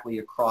dramatically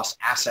across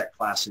asset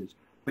classes.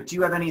 But do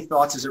you have any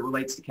thoughts as it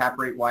relates to cap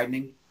rate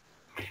widening?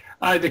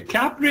 The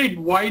cap rate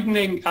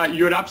widening,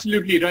 you're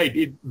absolutely right.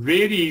 It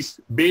varies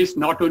based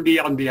not only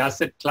on the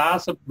asset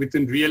class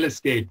within real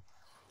estate,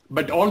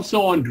 but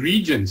also on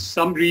regions.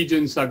 Some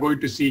regions are going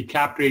to see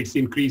cap rates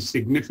increase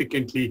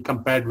significantly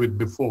compared with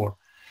before.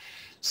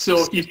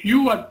 So if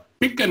you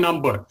pick a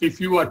number, if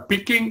you are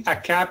picking a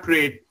cap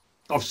rate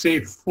of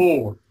say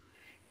 4,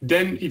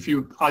 then if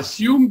you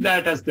assume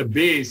that as the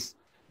base,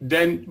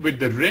 then with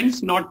the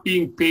rents not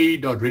being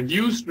paid or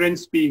reduced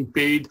rents being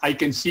paid, I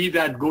can see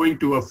that going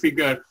to a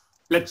figure,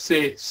 let's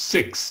say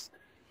 6.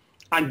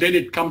 And then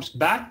it comes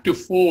back to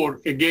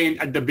 4 again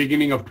at the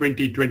beginning of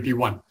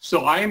 2021.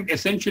 So I am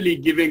essentially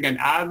giving an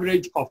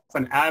average of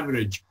an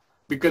average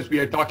because we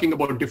are talking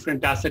about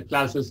different asset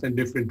classes and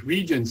different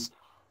regions.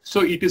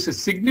 So it is a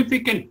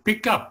significant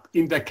pickup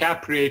in the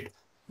cap rate,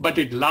 but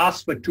it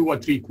lasts for 2 or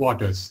 3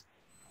 quarters.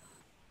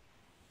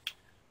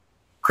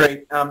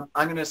 Great. I'm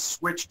going to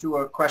switch to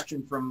a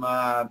question from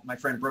my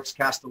friend Brooks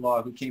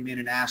Castellaw, who came in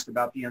and asked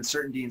about the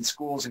uncertainty in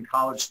schools and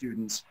college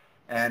students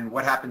and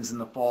what happens in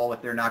the fall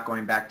if they're not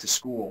going back to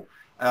school.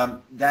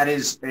 That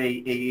is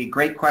a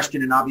great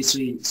question, and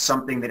obviously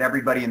something that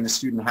everybody in the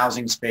student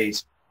housing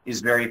space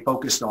is very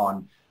focused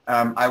on.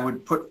 I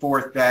would put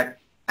forth that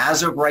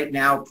as of right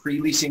now,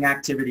 pre-leasing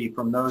activity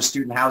from those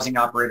student housing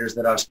operators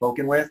that I've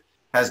spoken with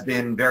has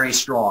been very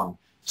strong.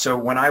 So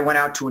when I went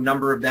out to a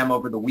number of them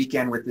over the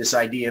weekend with this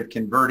idea of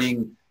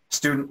converting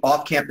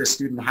off-campus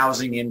student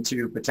housing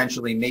into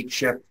potentially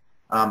makeshift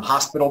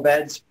hospital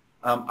beds,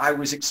 I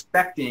was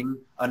expecting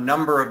a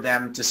number of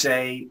them to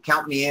say,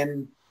 count me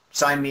in,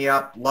 sign me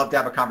up, love to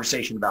have a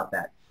conversation about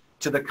that.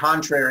 To the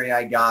contrary,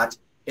 I got,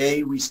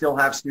 A, we still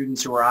have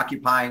students who are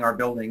occupying our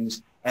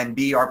buildings, and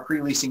B, our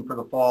pre-leasing for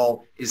the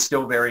fall is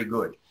still very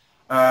good.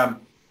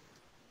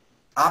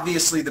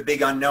 Obviously, the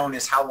big unknown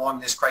is how long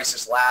this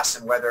crisis lasts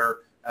and whether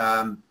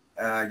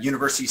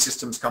university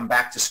systems come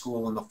back to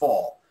school in the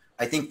fall.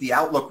 I think the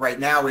outlook right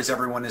now is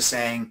everyone is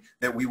saying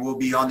that we will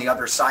be on the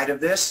other side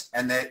of this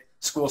and that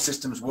school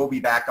systems will be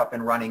back up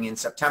and running in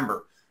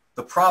September.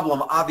 The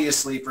problem,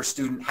 obviously, for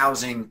student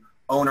housing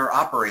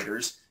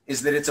owner-operators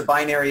is that it's a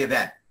binary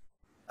event.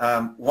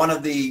 One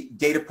of the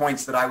data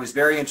points that I was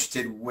very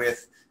interested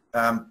with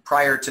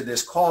prior to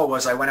this call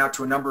was I went out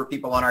to a number of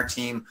people on our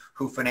team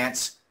who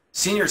finance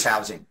seniors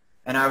housing.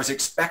 And I was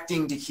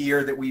expecting to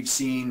hear that we've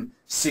seen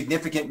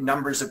significant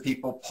numbers of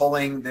people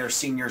pulling their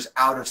seniors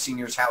out of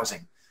seniors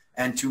housing.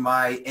 And to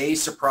my A,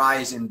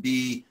 surprise, and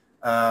B,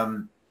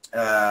 to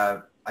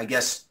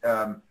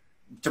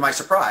my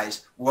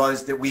surprise,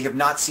 was that we have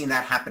not seen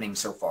that happening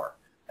so far.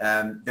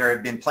 There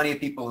have been plenty of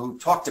people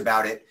who've talked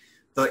about it.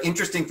 The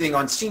interesting thing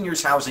on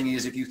seniors housing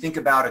is if you think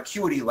about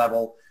acuity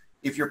level,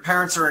 if your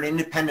parents are an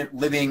independent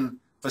living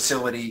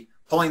facility,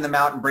 pulling them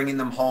out and bringing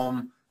them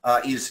home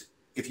is,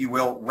 if you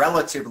will,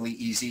 relatively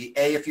easy.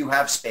 A, if you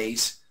have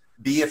space.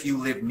 B, if you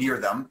live near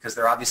them, because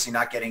they're obviously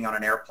not getting on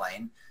an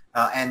airplane.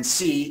 And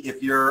C,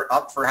 if you're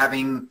up for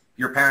having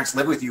your parents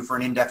live with you for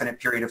an indefinite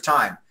period of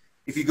time.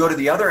 If you go to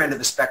the other end of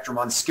the spectrum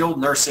on skilled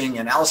nursing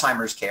and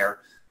Alzheimer's care,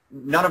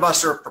 none of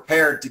us are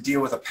prepared to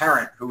deal with a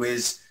parent who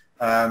is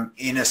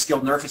in a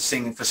skilled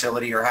nursing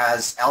facility or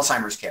has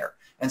Alzheimer's care.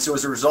 And so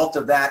as a result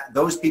of that,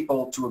 those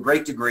people, to a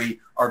great degree,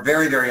 are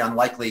very, very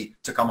unlikely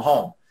to come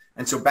home.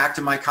 And so back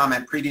to my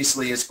comment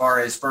previously as far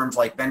as firms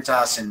like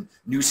Ventas and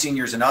New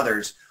Seniors and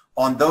others,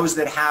 on those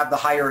that have the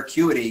higher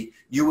acuity,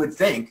 you would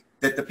think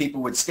that the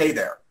people would stay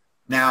there.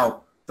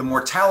 Now, the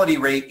mortality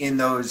rate in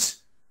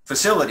those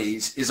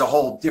facilities is a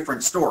whole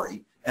different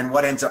story, and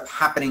what ends up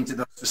happening to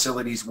those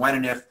facilities when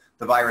and if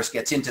the virus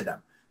gets into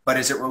them. But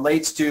as it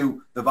relates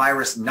to the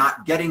virus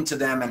not getting to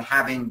them and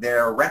having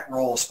their rent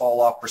rolls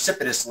fall off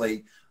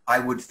precipitously, I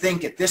would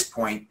think at this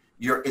point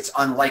it's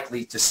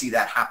unlikely to see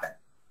that happen.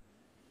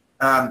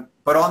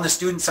 But on the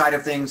student side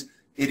of things,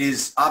 it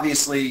is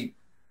obviously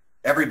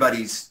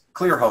everybody's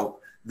clear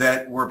hope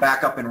that we're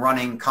back up and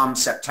running come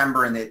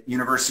September and that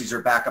universities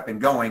are back up and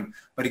going.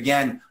 But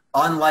again,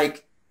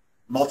 unlike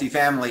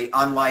multifamily,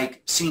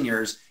 unlike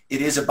seniors,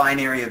 it is a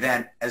binary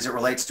event as it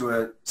relates to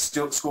a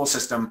school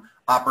system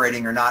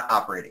operating or not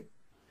operating.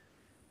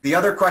 The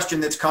other question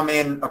that's come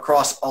in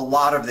across a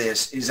lot of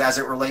this is as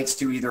it relates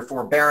to either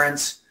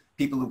forbearance,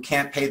 people who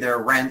can't pay their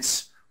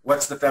rents,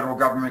 what's the federal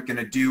government going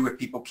to do if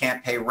people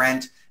can't pay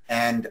rent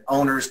and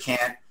owners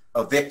can't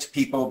evict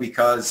people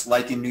because,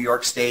 like in New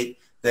York State,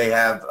 they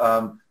have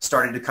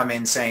started to come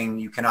in saying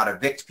you cannot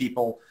evict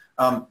people.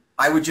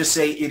 I would just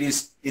say it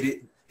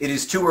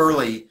is too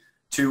early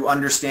to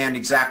understand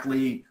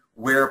exactly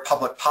where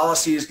public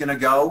policy is going to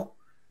go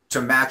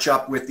to match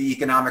up with the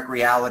economic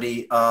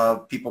reality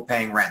of people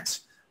paying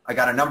rents. I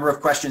got a number of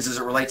questions as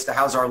it relates to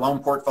how's our loan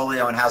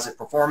portfolio and how's it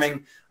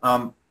performing.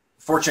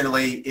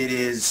 Fortunately, it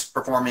is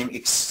performing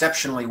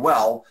exceptionally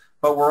well,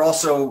 but we're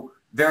also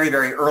very,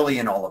 very early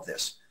in all of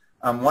this.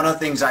 One of the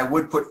things I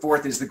would put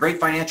forth is the great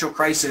financial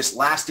crisis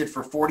lasted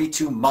for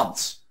 42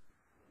 months.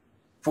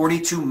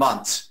 42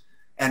 months.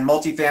 And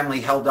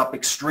multifamily held up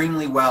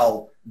extremely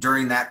well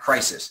during that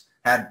crisis,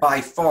 had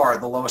by far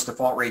the lowest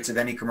default rates of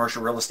any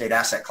commercial real estate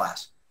asset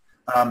class.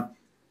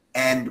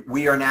 And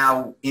we are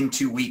now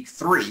into week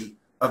 3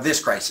 of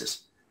this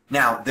crisis.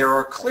 Now, there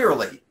are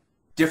clearly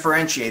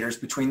differentiators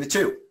between the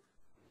two.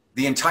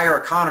 The entire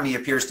economy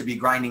appears to be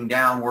grinding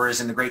down, whereas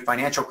in the great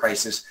financial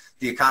crisis,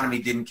 the economy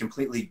didn't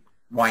completely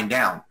wind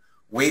down.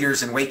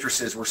 Waiters and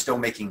waitresses were still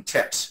making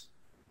tips.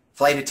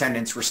 Flight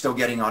attendants were still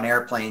getting on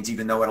airplanes,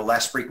 even though at a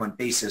less frequent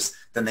basis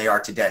than they are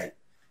today.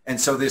 And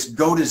so this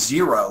go to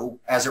zero,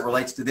 as it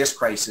relates to this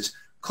crisis,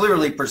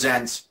 clearly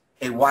presents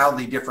a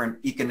wildly different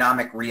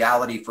economic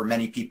reality for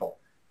many people.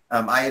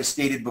 I have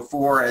stated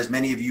before, as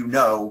many of you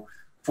know,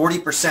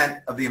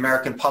 40% of the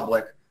American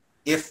public,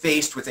 if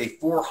faced with a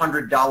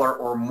 $400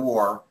 or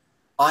more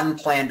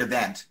unplanned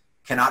event,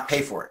 cannot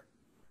pay for it.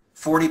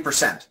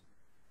 40%.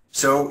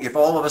 So if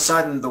all of a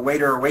sudden the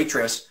waiter or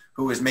waitress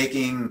who is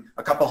making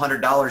a couple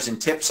 $100s in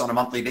tips on a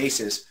monthly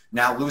basis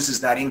now loses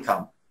that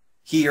income,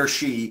 he or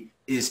she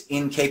is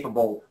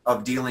incapable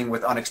of dealing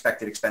with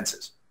unexpected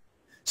expenses.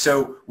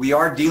 So we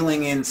are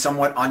dealing in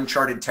somewhat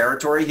uncharted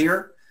territory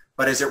here,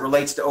 but as it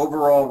relates to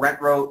overall rent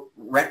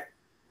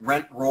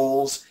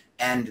rolls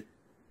and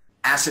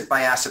asset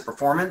by asset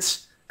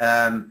performance,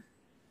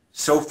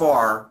 so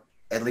far,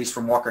 at least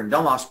from Walker &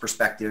 Dunlop's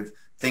perspective,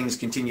 things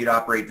continue to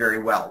operate very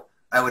well.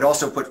 I would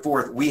also put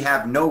forth, we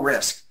have no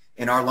risk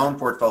in our loan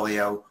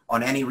portfolio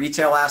on any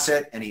retail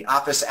asset, any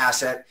office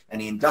asset,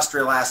 any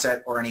industrial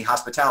asset, or any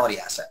hospitality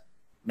asset.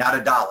 Not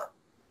a dollar.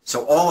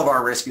 So all of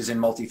our risk is in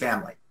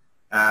multifamily.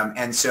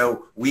 And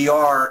so we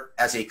are,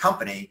 as a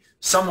company,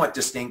 somewhat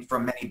distinct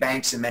from many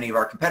banks and many of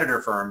our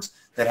competitor firms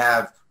that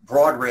have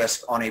broad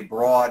risk on a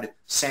broad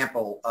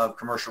sample of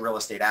commercial real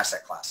estate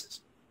asset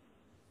classes.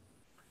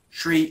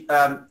 Sri,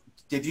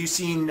 have you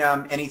seen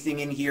anything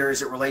in here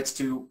as it relates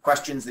to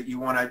questions that you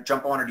want to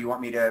jump on, or do you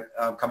want me to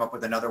come up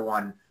with another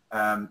one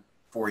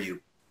for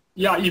you?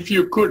 Yeah, if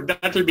you could,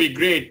 that will be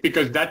great,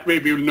 because that way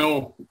we'll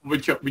know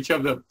which of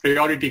the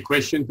priority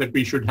questions that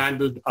we should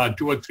handle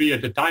 2 or 3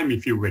 at a time,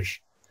 if you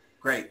wish.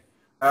 Great.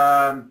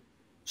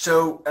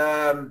 So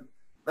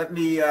let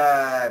me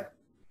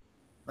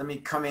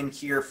come in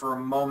here for a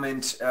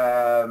moment.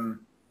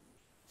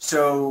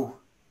 So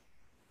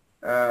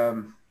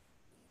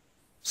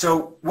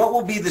what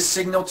will be the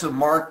signal to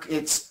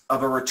markets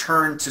of a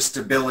return to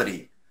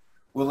stability?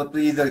 Will it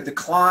be the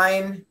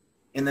decline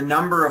in the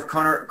number of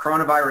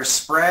coronavirus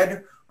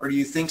spread, or do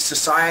you think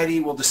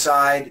society will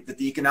decide that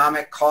the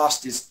economic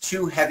cost is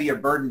too heavy a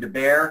burden to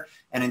bear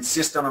and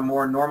insist on a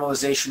more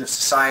normalization of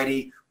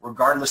society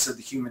regardless of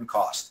the human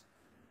cost?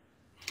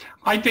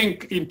 I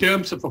think in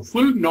terms of a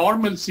full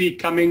normalcy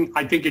coming,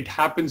 I think it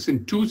happens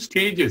in 2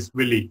 stages,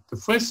 Willy. The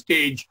first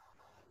stage,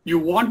 you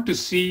want to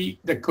see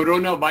the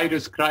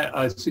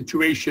coronavirus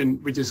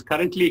situation, which is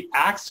currently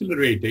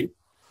accelerating,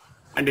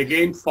 and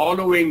again,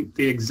 following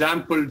the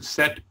example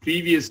set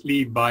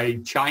previously by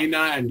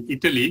China and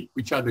Italy,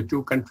 which are the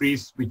 2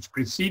 countries which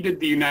preceded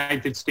the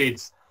United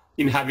States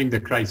in having the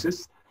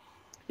crisis,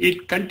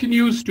 it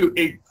continues to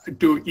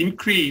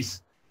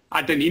increase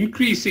at an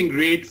increasing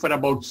rate for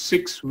about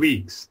 6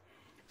 weeks.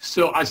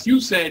 So as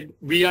you said,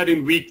 we are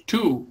in week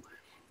 2,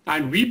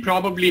 and we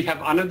probably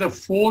have another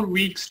 4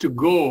 weeks to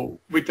go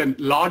with a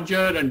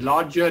larger and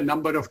larger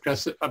number of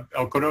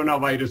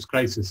coronavirus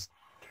crisis.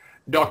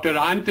 Dr.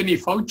 Anthony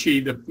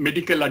Fauci, the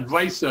medical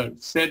advisor,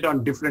 said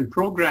on different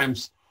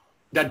programs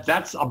that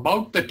that's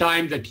about the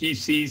time that he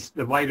sees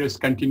the virus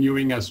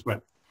continuing as well.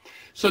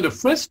 So the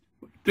first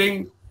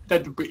thing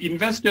that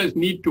investors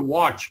need to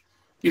watch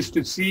is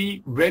to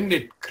see when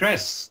it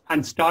crests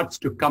and starts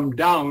to come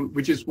down,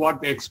 which is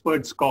what the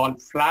experts call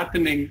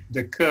flattening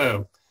the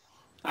curve.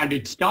 And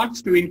it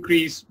starts to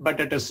increase, but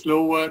at a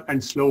slower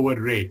and slower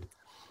rate.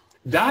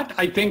 That,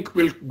 I think,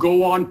 will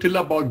go on till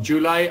about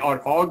July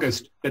or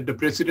August that the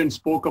president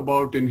spoke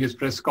about in his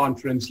press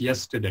conference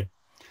yesterday.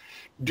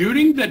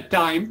 During that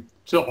time,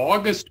 so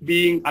August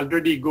being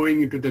already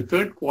going into the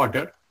 3rd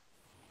quarter,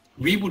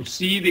 we would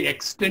see the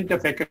extent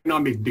of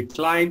economic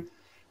decline,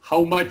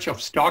 how much of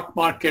stock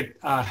market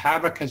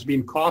havoc has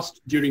been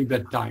caused during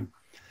that time.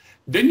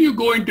 Then you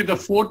go into the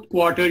 4th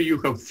quarter, you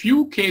have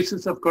few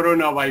cases of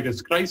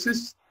coronavirus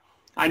crisis,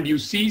 and you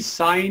see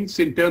signs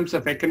in terms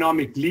of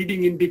economic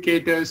leading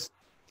indicators,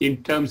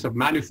 in terms of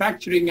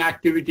manufacturing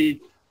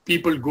activity,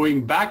 people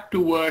going back to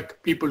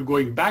work, people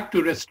going back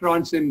to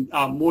restaurants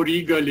more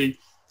eagerly,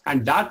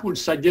 and that would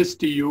suggest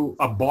to you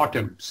a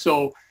bottom.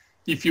 So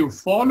if you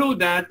follow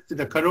that,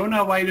 the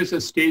coronavirus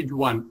as stage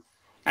 1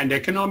 and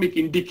economic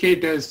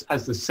indicators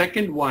as the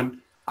second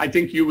one, I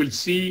think you will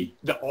see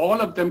all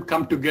of them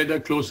come together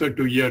closer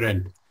to year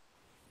end.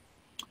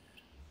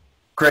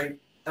 Great.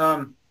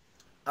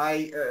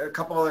 A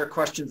couple other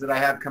questions that I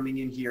have coming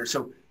in here.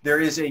 So there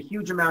is a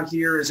huge amount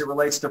here as it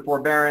relates to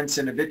forbearance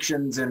and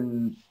evictions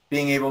and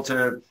being able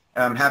to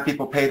have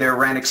people pay their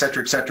rent, et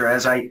cetera, et cetera.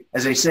 As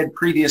I said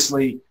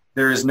previously,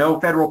 there is no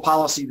federal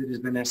policy that has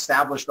been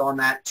established on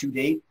that to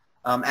date.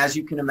 As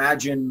you can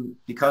imagine,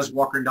 because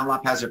Walker &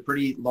 Dunlop has a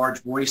pretty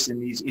large voice in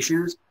these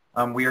issues,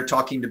 we are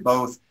talking to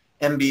both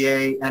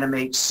MBA,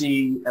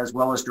 NMHC, as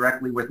well as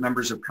directly with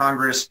members of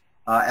Congress,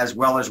 as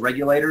well as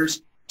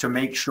regulators, to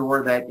make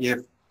sure that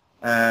if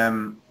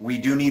we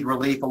do need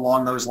relief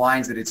along those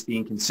lines, that it's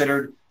being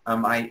considered.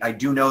 I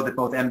do know that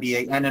both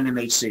MBA and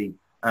NMHC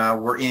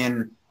were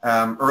in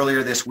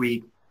earlier this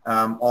week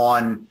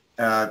on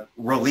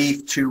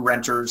relief to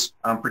renters,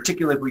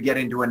 particularly if we get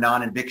into a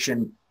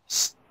non-eviction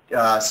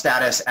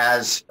status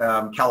as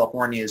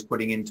California is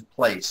putting into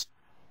place.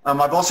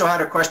 I've also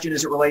had a question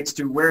as it relates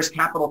to where's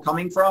capital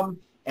coming from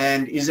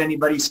and is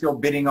anybody still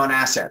bidding on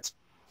assets?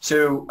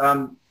 So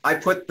I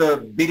put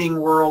the bidding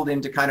world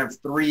into kind of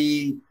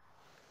 3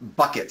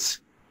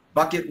 buckets.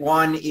 Bucket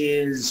 1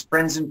 is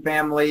friends and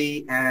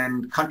family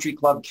and country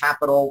club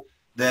capital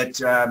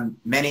that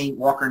many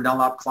Walker &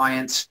 Dunlop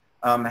clients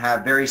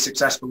have very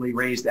successfully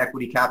raised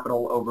equity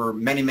capital over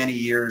many, many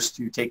years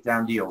to take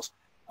down deals.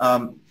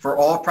 For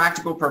all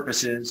practical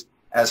purposes,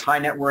 as high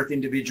net worth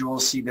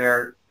individuals see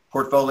their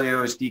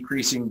portfolios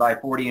decreasing by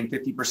 40 and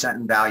 50%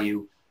 in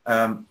value,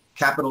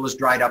 capital is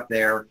dried up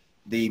there.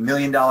 The $1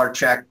 million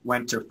check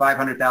went to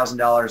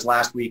 $500,000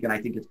 last week, and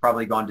I think it's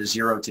probably gone to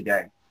zero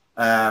today.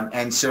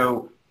 And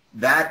so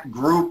that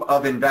group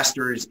of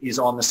investors is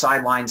on the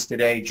sidelines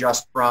today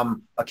just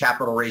from a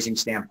capital raising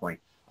standpoint.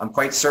 I'm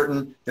quite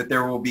certain that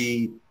there will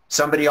be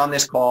somebody on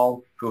this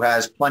call who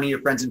has plenty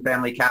of friends and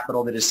family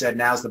capital that has said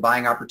now's the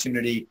buying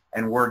opportunity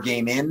and we're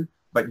game in,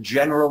 but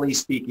generally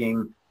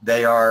speaking,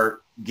 they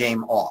are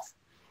game off.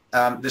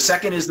 The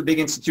second is the big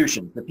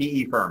institutions, the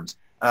PE firms,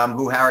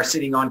 who are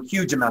sitting on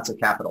huge amounts of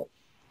capital.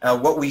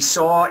 What we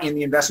saw in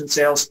the investment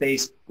sales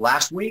space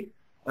last week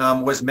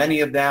was many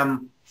of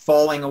them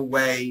falling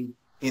away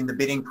in the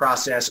bidding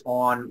process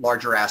on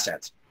larger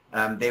assets.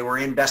 They were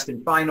in best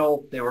and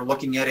final, they were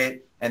looking at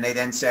it, and they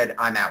then said,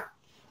 I'm out.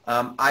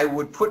 I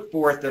would put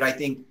forth that I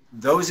think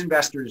those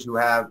investors who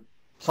have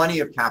plenty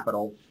of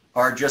capital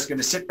are just going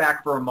to sit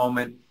back for a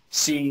moment,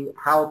 see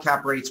how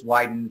cap rates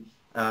widen,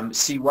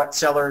 see what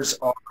sellers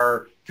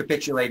are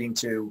capitulating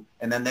to,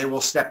 and then they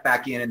will step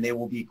back in and they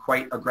will be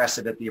quite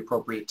aggressive at the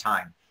appropriate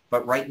time.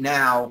 But right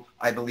now,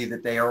 I believe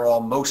that they are all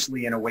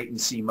mostly in a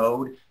wait-and-see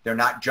mode. They're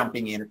not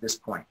jumping in at this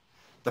point.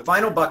 The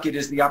final bucket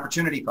is the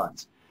opportunity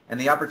funds. And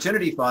the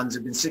opportunity funds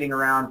have been sitting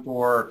around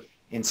for,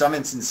 in some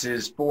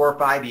instances, 4 or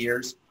 5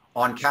 years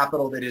on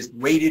capital that is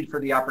waited for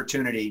the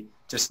opportunity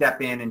to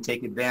step in and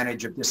take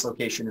advantage of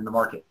dislocation in the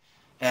market.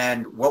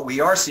 And what we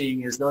are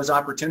seeing is those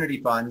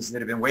opportunity funds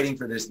that have been waiting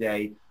for this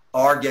day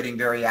are getting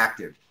very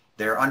active.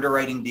 They're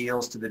underwriting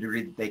deals to the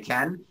degree that they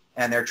can,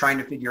 and they're trying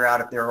to figure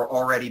out if there are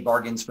already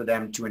bargains for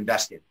them to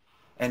invest in.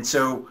 And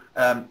so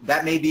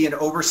that may be an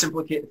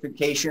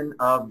oversimplification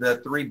of the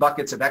 3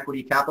 buckets of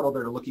equity capital that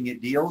are looking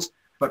at deals.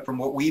 But from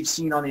what we've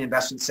seen on the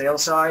investment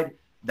sales side,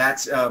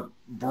 that's a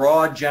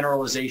broad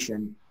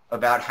generalization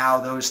about how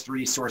those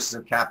 3 sources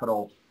of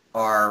capital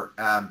are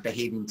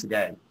behaving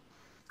today.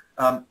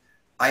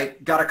 I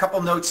got a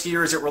couple notes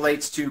here as it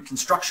relates to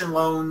construction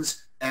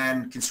loans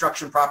and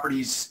construction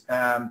properties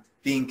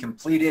being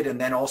completed, and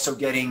then also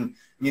getting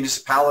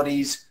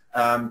municipalities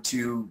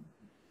to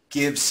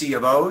give C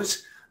of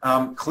Os.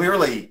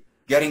 Clearly,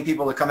 getting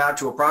people to come out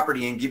to a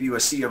property and give you a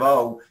C of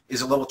O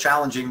is a little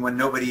challenging when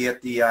nobody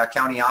at the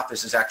county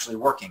office is actually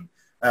working.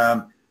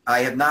 I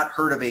have not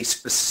heard of a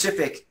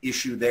specific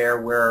issue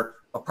there where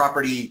a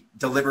property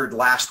delivered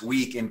last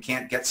week and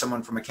can't get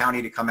someone from a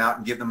county to come out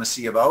and give them a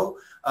C of O.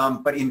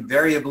 But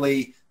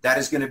invariably, that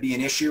is going to be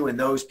an issue, and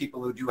those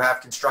people who do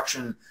have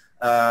construction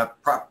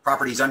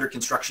properties under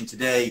construction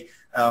today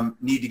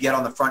need to get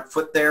on the front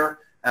foot there.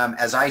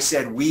 As I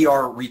said, we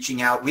are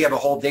reaching out. We have a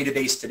whole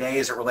database today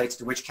as it relates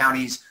to which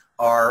counties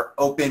are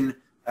open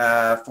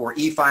for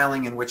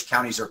e-filing and which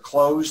counties are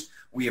closed.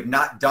 We have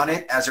not done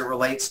it as it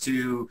relates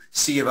to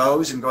C of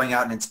Os and going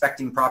out and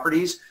inspecting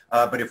properties.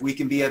 But if we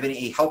can be of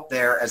any help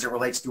there as it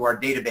relates to our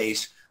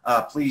database,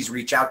 please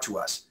reach out to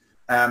us.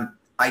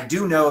 I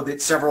do know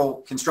that several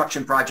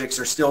construction projects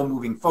are still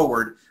moving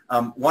forward.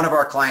 One of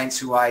our clients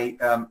who I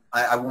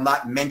will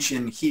not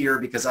mention here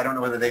because I don't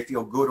know whether they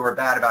feel good or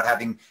bad about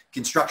having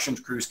construction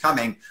crews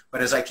coming,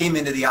 but as I came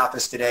into the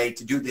office today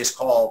to do this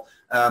call,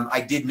 I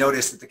did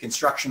notice that the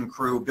construction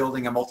crew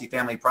building a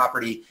multifamily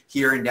property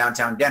here in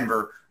downtown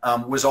Denver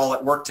was all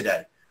at work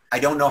today. I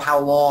don't know how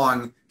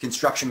long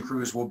construction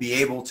crews will be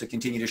able to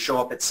continue to show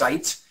up at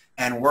sites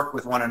and work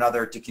with one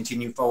another to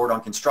continue forward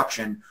on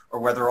construction, or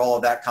whether all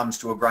of that comes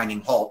to a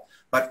grinding halt.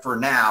 But for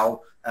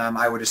now,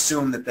 I would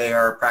assume that they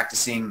are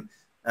practicing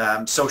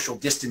social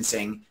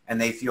distancing, and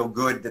they feel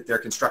good that their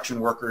construction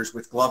workers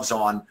with gloves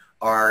on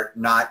are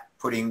not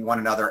putting one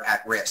another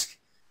at risk.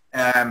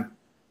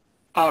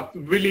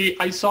 Willy,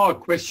 I saw a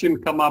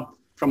question come up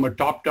from a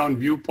top-down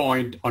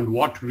viewpoint on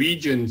what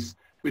regions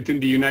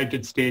within the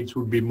United States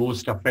would be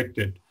most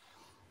affected.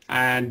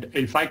 And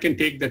if I can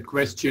take that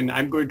question,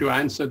 I'm going to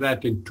answer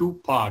that in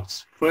 2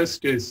 parts.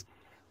 First is,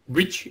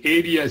 which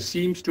area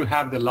seems to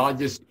have the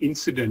largest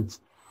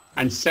incidence?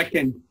 And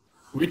second,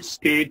 which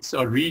states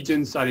or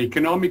regions are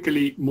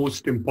economically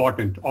most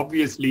important?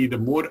 Obviously, the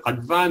more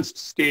advanced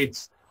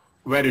states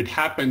where it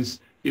happens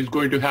is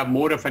going to have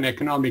more of an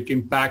economic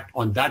impact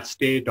on that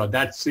state or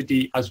that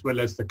city as well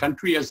as the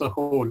country as a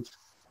whole.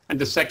 And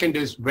the second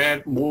is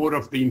where more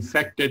of the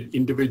infected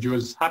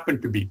individuals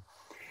happen to be.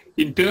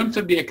 In terms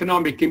of the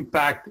economic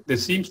impact, there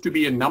seems to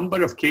be a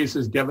number of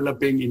cases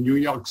developing in New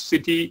York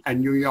City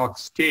and New York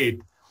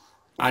State.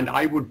 And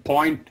I would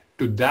point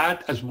to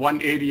that as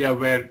one area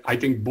where I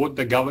think both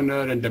the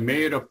governor and the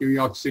mayor of New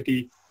York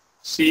City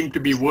seem to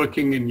be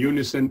working in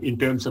unison in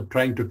terms of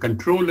trying to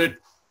control it.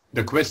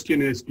 The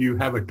question is, do you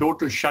have a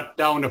total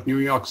shutdown of New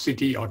York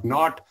City or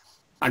not?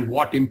 And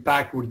what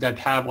impact would that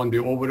have on the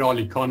overall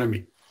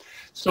economy?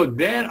 So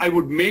there I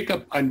would make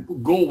up and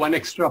go one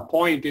extra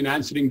point in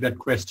answering that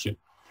question.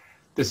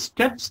 The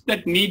steps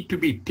that need to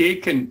be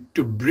taken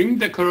to bring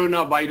the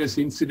coronavirus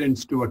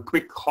incidents to a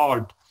quick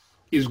halt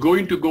is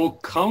going to go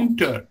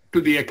counter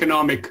to the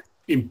economic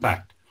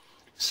impact.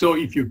 So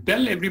if you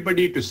tell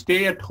everybody to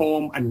stay at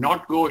home and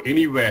not go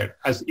anywhere,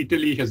 as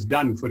Italy has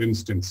done, for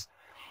instance,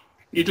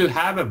 it'll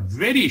have a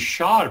very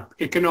sharp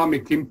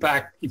economic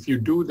impact if you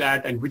do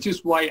that, and which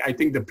is why I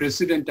think the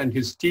president and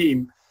his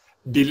team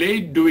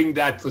delayed doing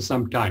that for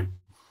some time.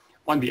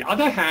 On the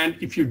other hand,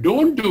 if you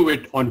don't do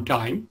it on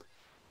time,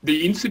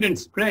 the incident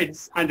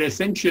spreads and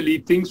essentially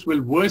things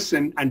will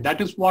worsen, and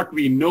that is what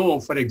we know,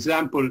 for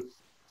example,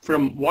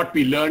 from what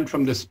we learned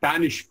from the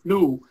Spanish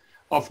flu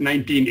of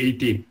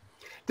 1918.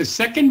 The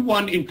second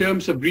one, in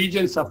terms of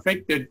regions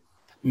affected,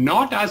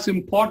 not as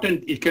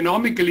important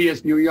economically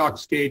as New York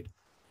State,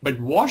 but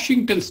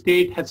Washington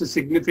State has a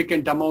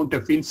significant amount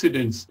of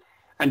incidents,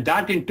 and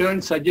that in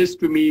turn suggests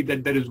to me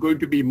that there is going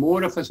to be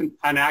more of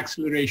an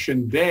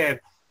acceleration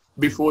there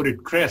before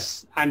it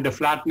crests and the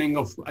flattening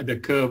of the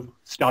curve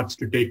starts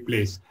to take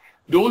place.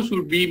 Those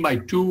would be my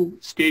two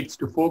states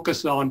to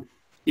focus on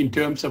in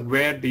terms of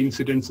where the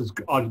incidences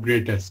are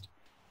greatest.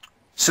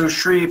 So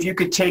Sri, if you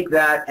could take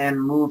that and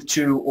move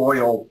to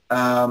oil.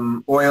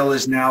 Oil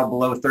is now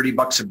below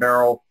 $30 a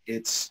barrel.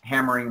 It's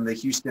hammering the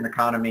Houston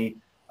economy.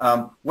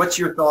 What's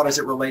your thought as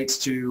it relates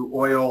to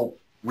oil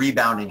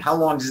rebounding? How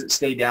long does it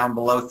stay down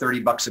below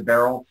 $30 a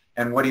barrel?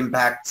 And what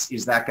impact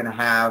is that going to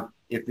have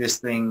if this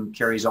thing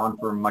carries on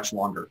for much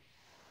longer?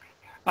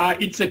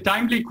 It's a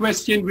timely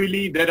question,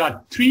 really. There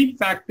are three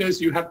factors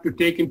you have to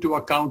take into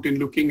account in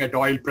looking at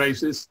oil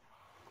prices.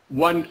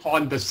 One,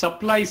 on the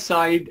supply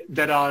side,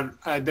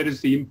 there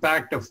is the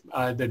impact of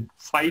the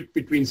fight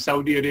between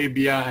Saudi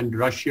Arabia and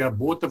Russia,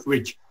 both of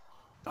which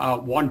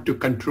want to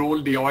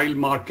control the oil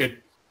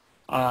market.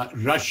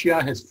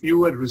 Russia has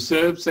fewer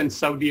reserves than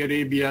Saudi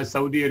Arabia.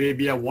 Saudi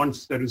Arabia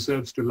wants the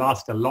reserves to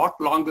last a lot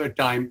longer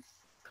time,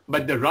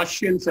 but the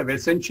Russians have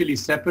essentially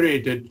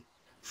separated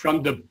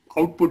from the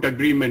output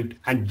agreement,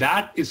 and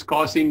that is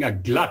causing a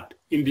glut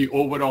in the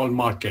overall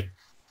market.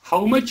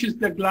 How much is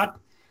the glut?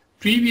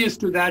 Previous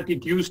to that,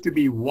 it used to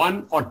be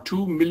 1 or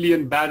 2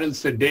 million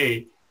barrels a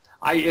day.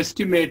 I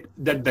estimate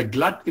that the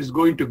glut is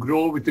going to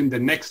grow within the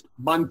next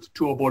month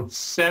to about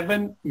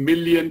 7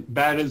 million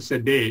barrels a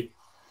day.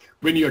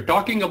 When you're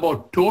talking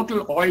about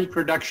total oil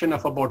production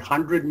of about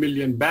 100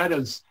 million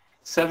barrels,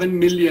 7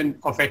 million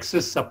of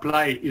excess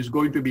supply is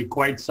going to be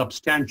quite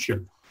substantial.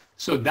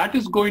 So that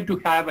is going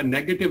to have a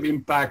negative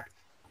impact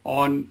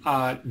on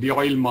the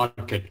oil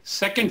market.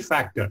 Second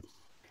factor,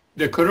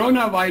 the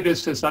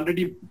coronavirus has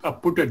already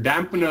put a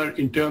dampener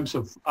in terms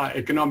of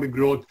economic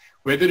growth,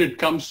 whether it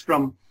comes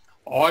from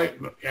oil,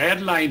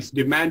 airlines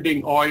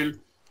demanding oil,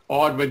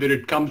 or whether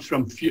it comes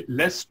from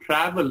less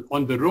travel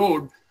on the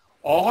road.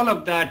 All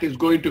of that is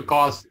going to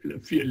cause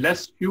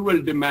less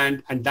fuel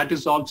demand, and that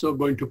is also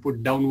going to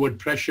put downward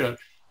pressure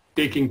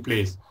taking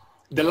place.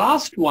 The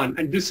last one,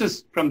 and this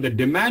is from the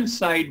demand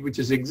side, which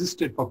has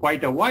existed for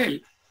quite a while,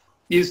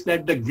 is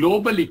that the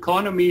global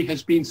economy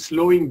has been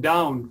slowing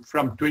down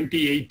from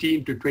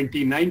 2018 to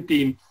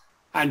 2019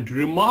 and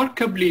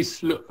remarkably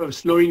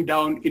slowing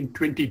down in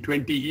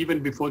 2020,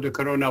 even before the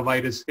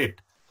coronavirus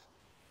hit.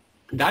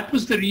 That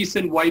was the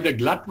reason why the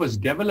glut was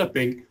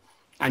developing,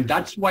 and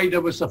that's why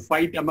there was a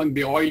fight among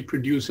the oil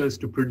producers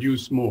to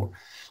produce more.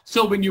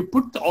 So when you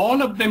put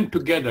all of them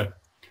together,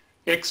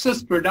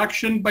 excess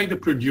production by the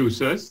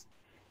producers,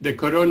 the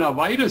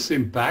coronavirus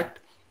impact,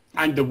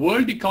 and the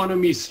world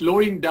economy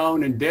slowing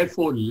down and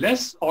therefore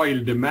less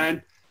oil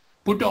demand,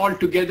 put all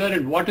together,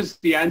 and what is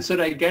the answer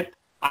I get?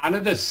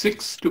 Another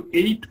 6 to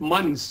 8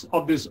 months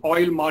of this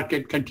oil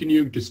market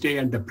continuing to stay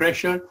under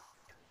pressure.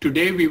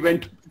 Today we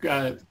went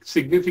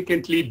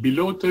significantly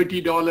below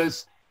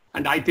 $30,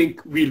 and I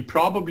think we'll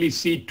probably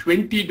see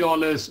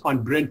 $20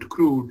 on Brent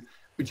crude,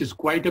 which is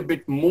quite a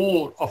bit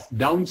more of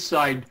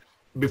downside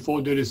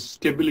before there is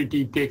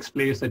stability takes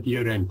place at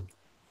year end.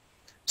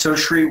 So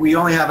Sri, we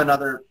only have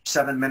another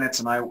 7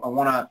 minutes, and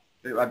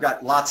I've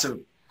got lots of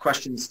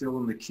questions still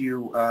in the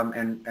queue,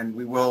 and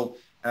we will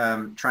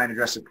try and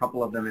address a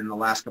couple of them in the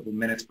last couple of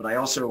minutes, but I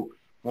also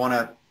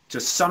want to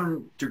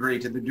some degree,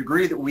 to the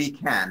degree that we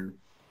can,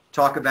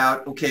 talk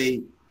about,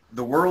 okay,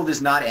 the world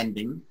is not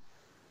ending.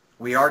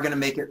 We are going to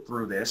make it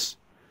through this.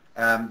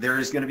 There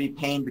is going to be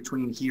pain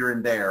between here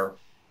and there.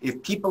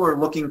 If people are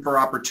looking for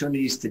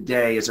opportunities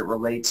today as it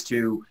relates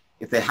to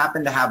if they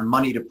happen to have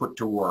money to put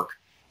to work,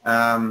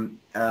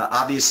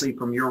 obviously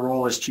from your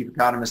role as chief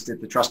economist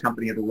at the Trust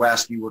Company of the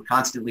West, you were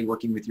constantly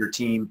working with your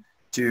team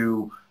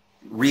to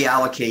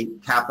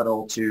reallocate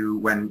capital to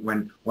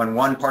when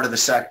one part of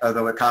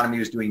the economy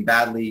was doing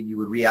badly, you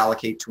would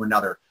reallocate to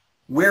another.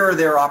 Where are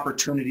there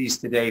opportunities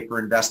today for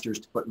investors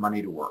to put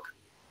money to work?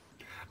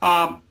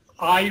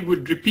 I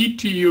would repeat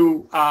to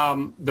you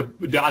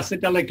the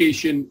asset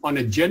allocation on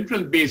a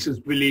general basis,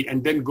 Willy,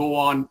 and then go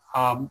on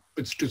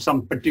to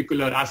some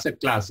particular asset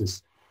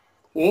classes.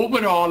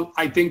 Overall,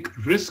 I think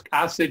risk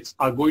assets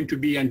are going to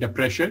be under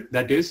pressure.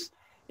 That is,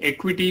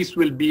 equities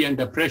will be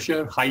under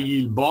pressure,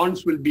 high-yield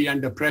bonds will be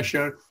under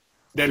pressure.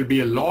 There will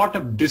be a lot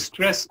of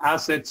distressed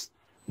assets,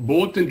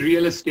 both in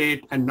real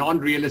estate and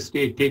non-real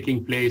estate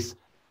taking place.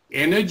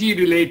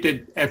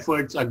 Energy-related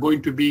efforts are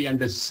going to be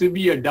under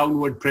severe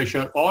downward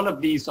pressure. All of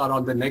these are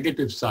on the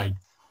negative side.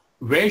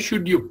 Where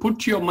should you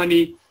put your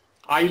money?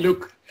 I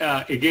look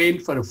again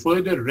for a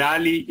further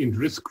rally in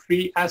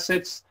risk-free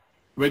assets,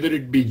 whether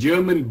it be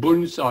German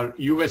bonds or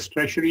US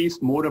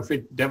treasuries, more of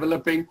it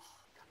developing,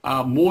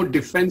 more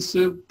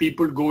defensive,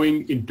 people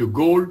going into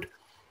gold.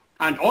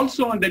 And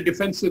also on the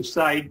defensive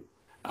side,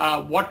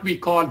 what we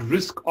call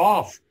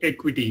risk-off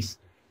equities,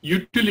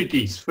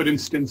 utilities, for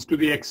instance, to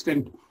the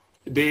extent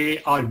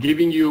they are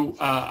giving you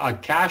a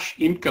cash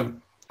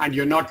income and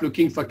you're not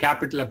looking for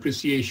capital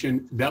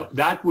appreciation,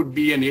 that would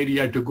be an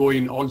area to go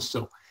in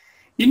also.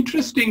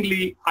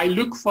 Interestingly, I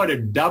look for a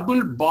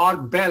double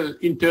barbell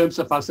in terms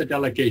of asset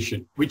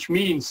allocation, which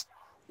means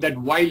that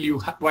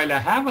while I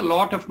have a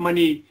lot of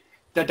money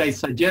that I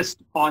suggest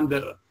on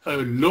the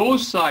low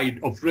side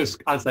of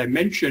risk, as I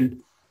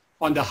mentioned,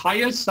 on the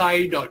higher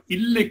side or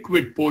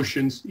illiquid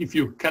portions, if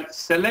you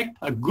select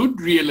a good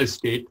real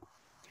estate,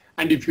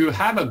 and if you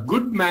have a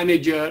good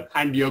manager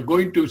and you're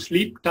going to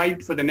sleep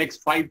tight for the next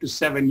 5 to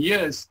 7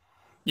 years,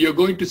 you're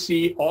going to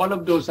see all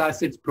of those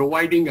assets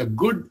providing a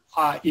good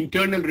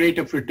internal rate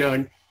of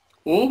return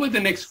over the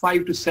next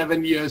 5 to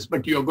 7 years,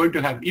 but you're going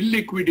to have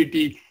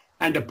illiquidity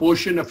and a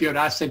portion of your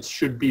assets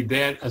should be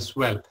there as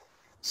well.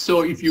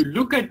 So if you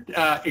look at,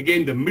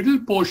 again, the middle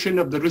portion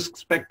of the risk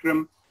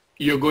spectrum,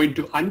 you're going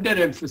to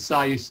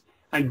underemphasize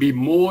and be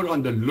more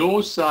on the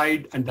low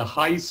side and the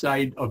high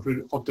side of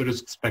the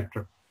risk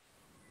spectrum.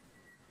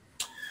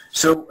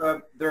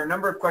 So there are a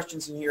number of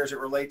questions in here as it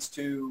relates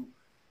to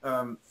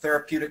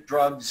therapeutic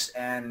drugs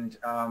and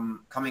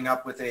coming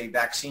up with a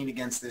vaccine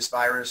against this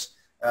virus.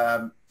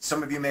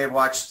 Some of you may have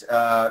watched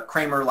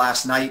Kramer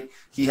last night.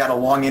 He had a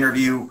long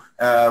interview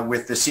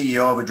with the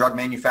CEO of a drug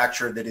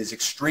manufacturer that is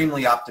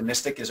extremely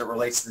optimistic as it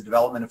relates to the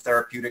development of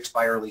therapeutics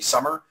by early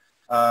summer.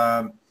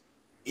 I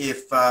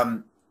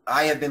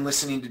have been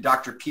listening to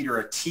Dr.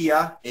 Peter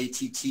Attia,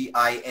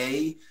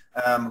 A-T-T-I-A,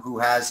 who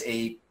has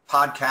a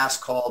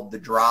podcast called The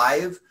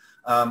Drive.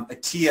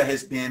 Attia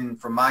has been,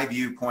 from my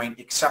viewpoint,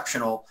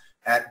 exceptional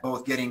at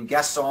both getting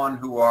guests on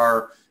who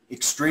are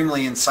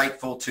extremely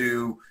insightful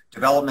to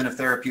development of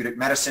therapeutic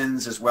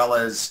medicines as well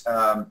as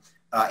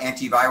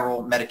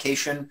antiviral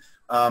medication,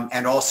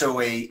 and also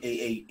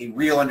a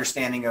real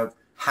understanding of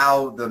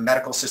how the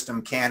medical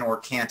system can or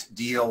can't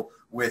deal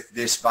with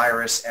this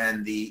virus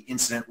and the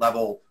incident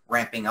level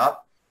ramping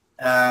up.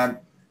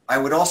 I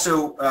would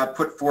also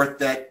put forth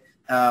that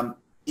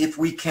if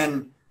we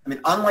can, I mean,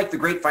 unlike the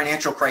great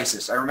financial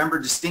crisis, I remember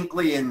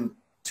distinctly in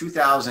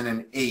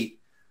 2008,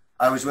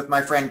 I was with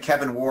my friend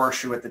Kevin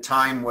Warsh, who at the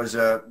time was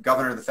a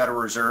governor of the Federal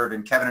Reserve,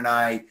 and Kevin and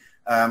I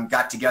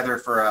got together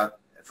for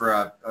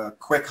a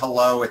quick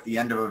hello at the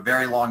end of a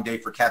very long day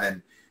for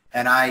Kevin.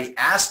 And I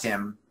asked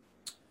him,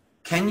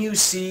 can you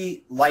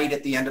see light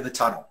at the end of the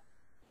tunnel?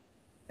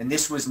 And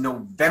this was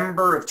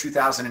November of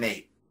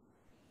 2008.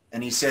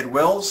 And he said,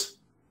 Wills,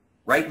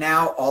 right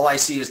now, all I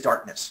see is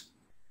darkness.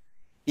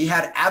 He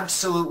had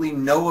absolutely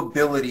no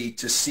ability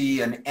to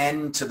see an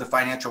end to the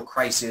financial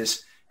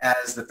crisis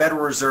as the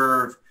Federal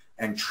Reserve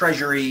and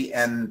Treasury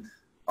and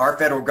our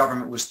federal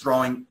government was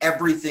throwing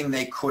everything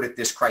they could at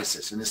this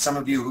crisis. And as some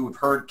of you who have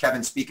heard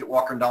Kevin speak at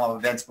Walker & Dunlop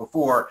events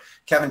before,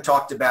 Kevin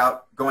talked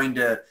about going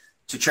to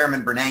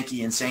Chairman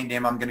Bernanke and saying to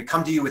him, I'm going to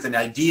come to you with an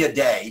idea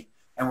day,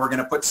 and we're going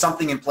to put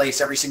something in place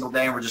every single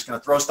day, and we're just going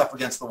to throw stuff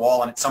against the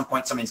wall, and at some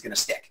point something's going to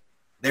stick.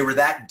 They were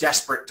that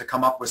desperate to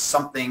come up with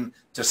something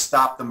to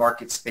stop the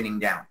market spinning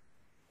down.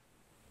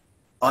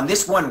 On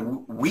this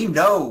one, we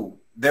know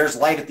there's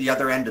light at the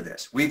other end of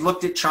this. We've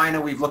looked at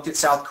China. We've looked at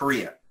South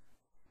Korea.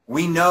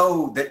 We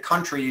know that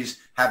countries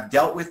have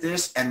dealt with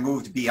this and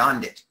moved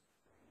beyond it.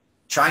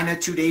 China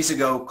 2 days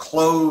ago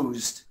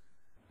closed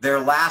their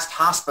last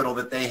hospital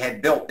that they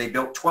had built. They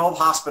built 12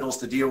 hospitals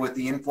to deal with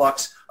the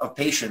influx of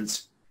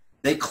patients.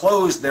 They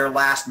closed their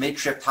last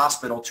makeshift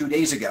hospital 2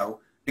 days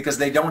ago because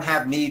they don't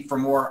have need for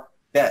more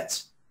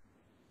beds.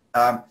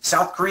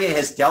 South Korea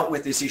has dealt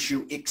with this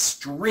issue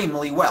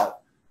extremely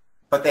well,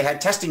 but they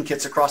had testing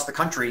kits across the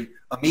country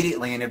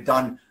immediately and have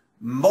done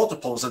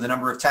multiples of the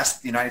number of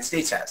tests the United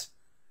States has.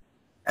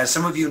 As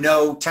some of you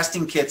know,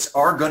 testing kits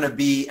are going to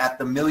be at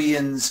the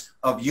millions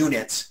of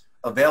units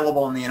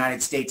available in the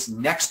United States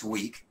next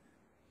week.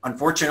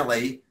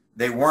 Unfortunately,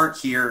 they weren't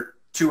here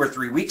 2 or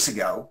 3 weeks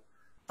ago,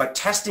 but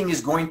testing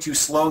is going to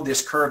slow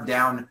this curve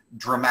down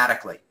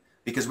dramatically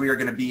because we are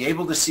going to be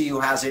able to see who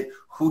has it,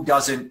 who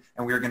doesn't,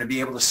 and we are going to be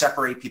able to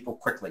separate people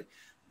quickly.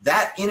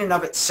 That in and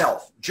of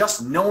itself,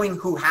 just knowing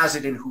who has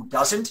it and who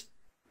doesn't,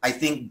 I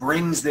think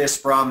brings this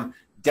from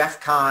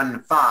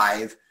DEFCON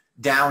 5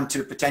 down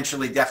to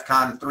potentially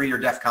DEFCON 3 or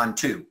DEFCON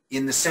 2,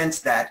 in the sense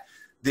that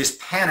this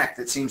panic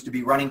that seems to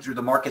be running through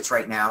the markets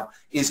right now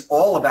is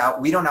all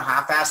about, we don't know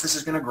how fast this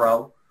is going to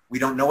grow, we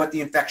don't know what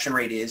the infection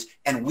rate is,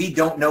 and we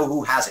don't know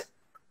who has it.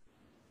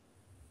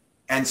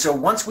 And so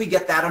once we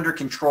get that under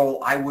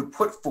control, I would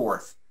put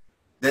forth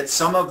that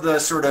some of the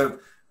sort of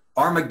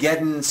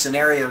Armageddon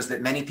scenarios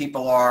that many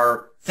people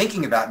are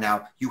thinking about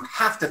now, you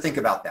have to think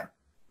about them.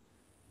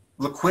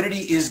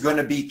 liquidity is going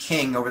to be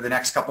king over the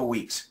next couple of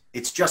weeks.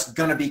 It's just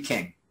going to be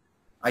king.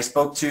 I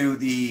spoke to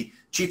the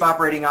chief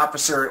operating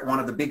officer at one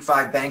of the big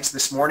 5 banks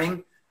this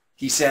morning.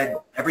 He said,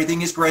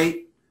 everything is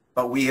great,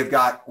 but we have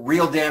got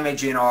real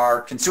damage in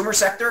our consumer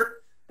sector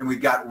and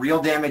we've got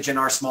real damage in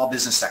our small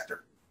business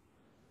sector.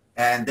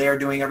 And they are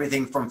doing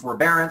everything from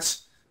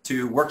forbearance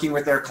to working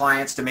with their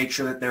clients to make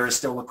sure that there is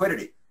still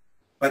liquidity.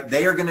 But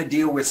they are going to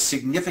deal with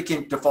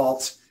significant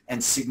defaults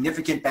and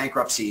significant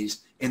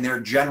bankruptcies in their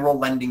general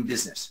lending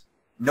business,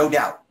 no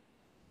doubt.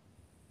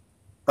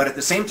 But at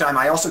the same time,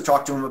 I also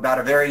talked to him about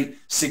a very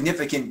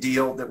significant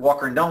deal that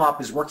Walker & Dunlop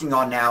is working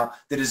on now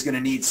that is going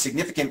to need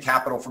significant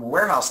capital from a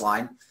warehouse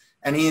line.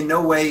 And he in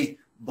no way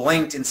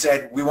blinked and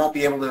said, we won't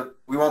be able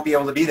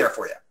to be there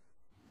for you.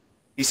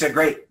 He said,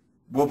 great,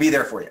 we'll be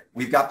there for you.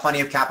 We've got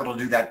plenty of capital to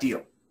do that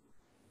deal.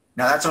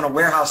 Now that's on a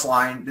warehouse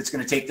line that's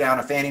going to take down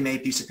a Fannie Mae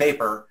piece of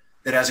paper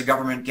that has a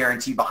government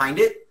guarantee behind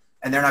it,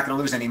 and they're not going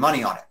to lose any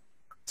money on it.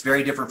 It's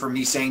very different from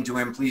me saying to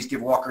him, please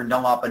give Walker &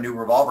 Dunlop a new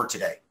revolver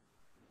today.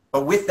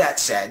 But with that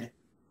said,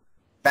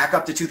 back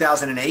up to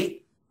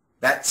 2008,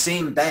 that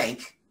same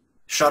bank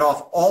shut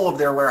off all of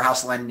their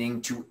warehouse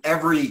lending to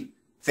every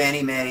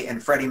Fannie Mae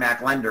and Freddie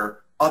Mac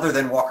lender other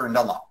than Walker &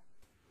 Dunlop.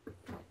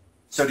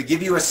 So to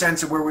give you a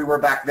sense of where we were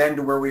back then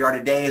to where we are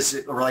today as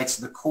it relates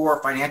to the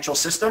core financial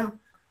system,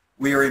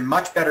 we are in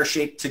much better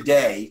shape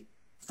today,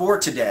 for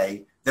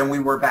today, than we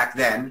were back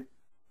then.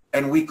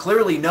 And we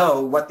clearly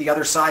know what the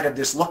other side of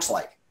this looks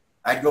like.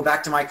 I'd go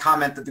back to my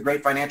comment that the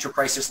great financial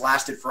crisis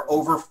lasted for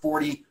over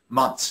 40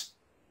 months.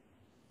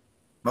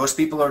 Most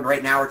people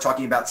right now are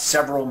talking about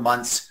several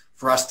months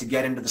for us to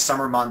get into the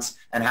summer months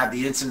and have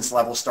the incidence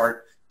level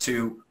start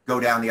to go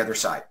down the other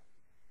side.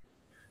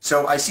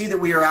 So I see that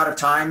we are out of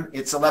time.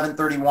 It's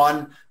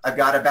 11:31. I've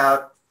got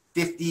about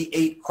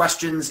 58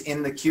 questions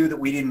in the queue that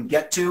we didn't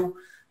get to.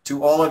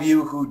 To all of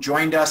you who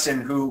joined us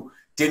and who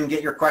didn't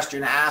get your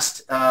question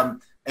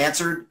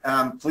answered,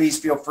 please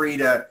feel free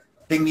to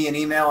ping me an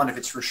email, and if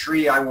it's for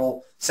Sri, I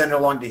will send it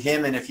along to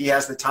him, and if he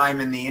has the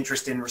time and the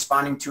interest in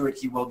responding to it,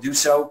 he will do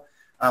so.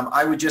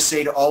 I would just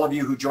say to all of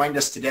you who joined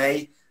us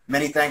today,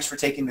 many thanks for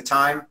taking the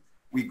time.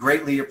 We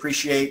greatly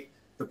appreciate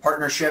the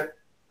partnership.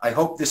 I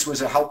hope this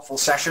was a helpful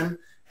session,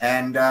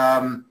 and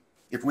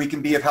if we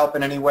can be of help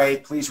in any way,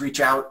 please reach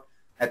out.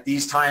 At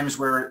these times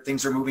where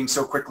things are moving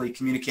so quickly,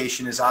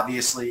 communication is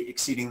obviously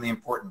exceedingly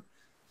important.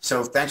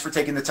 So thanks for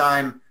taking the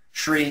time.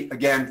 Sri,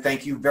 again,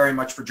 thank you very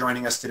much for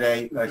joining us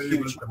today.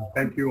 Huge,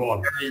 thank you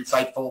all. Very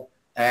insightful,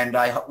 and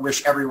I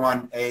wish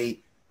everyone a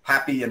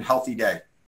happy and healthy day.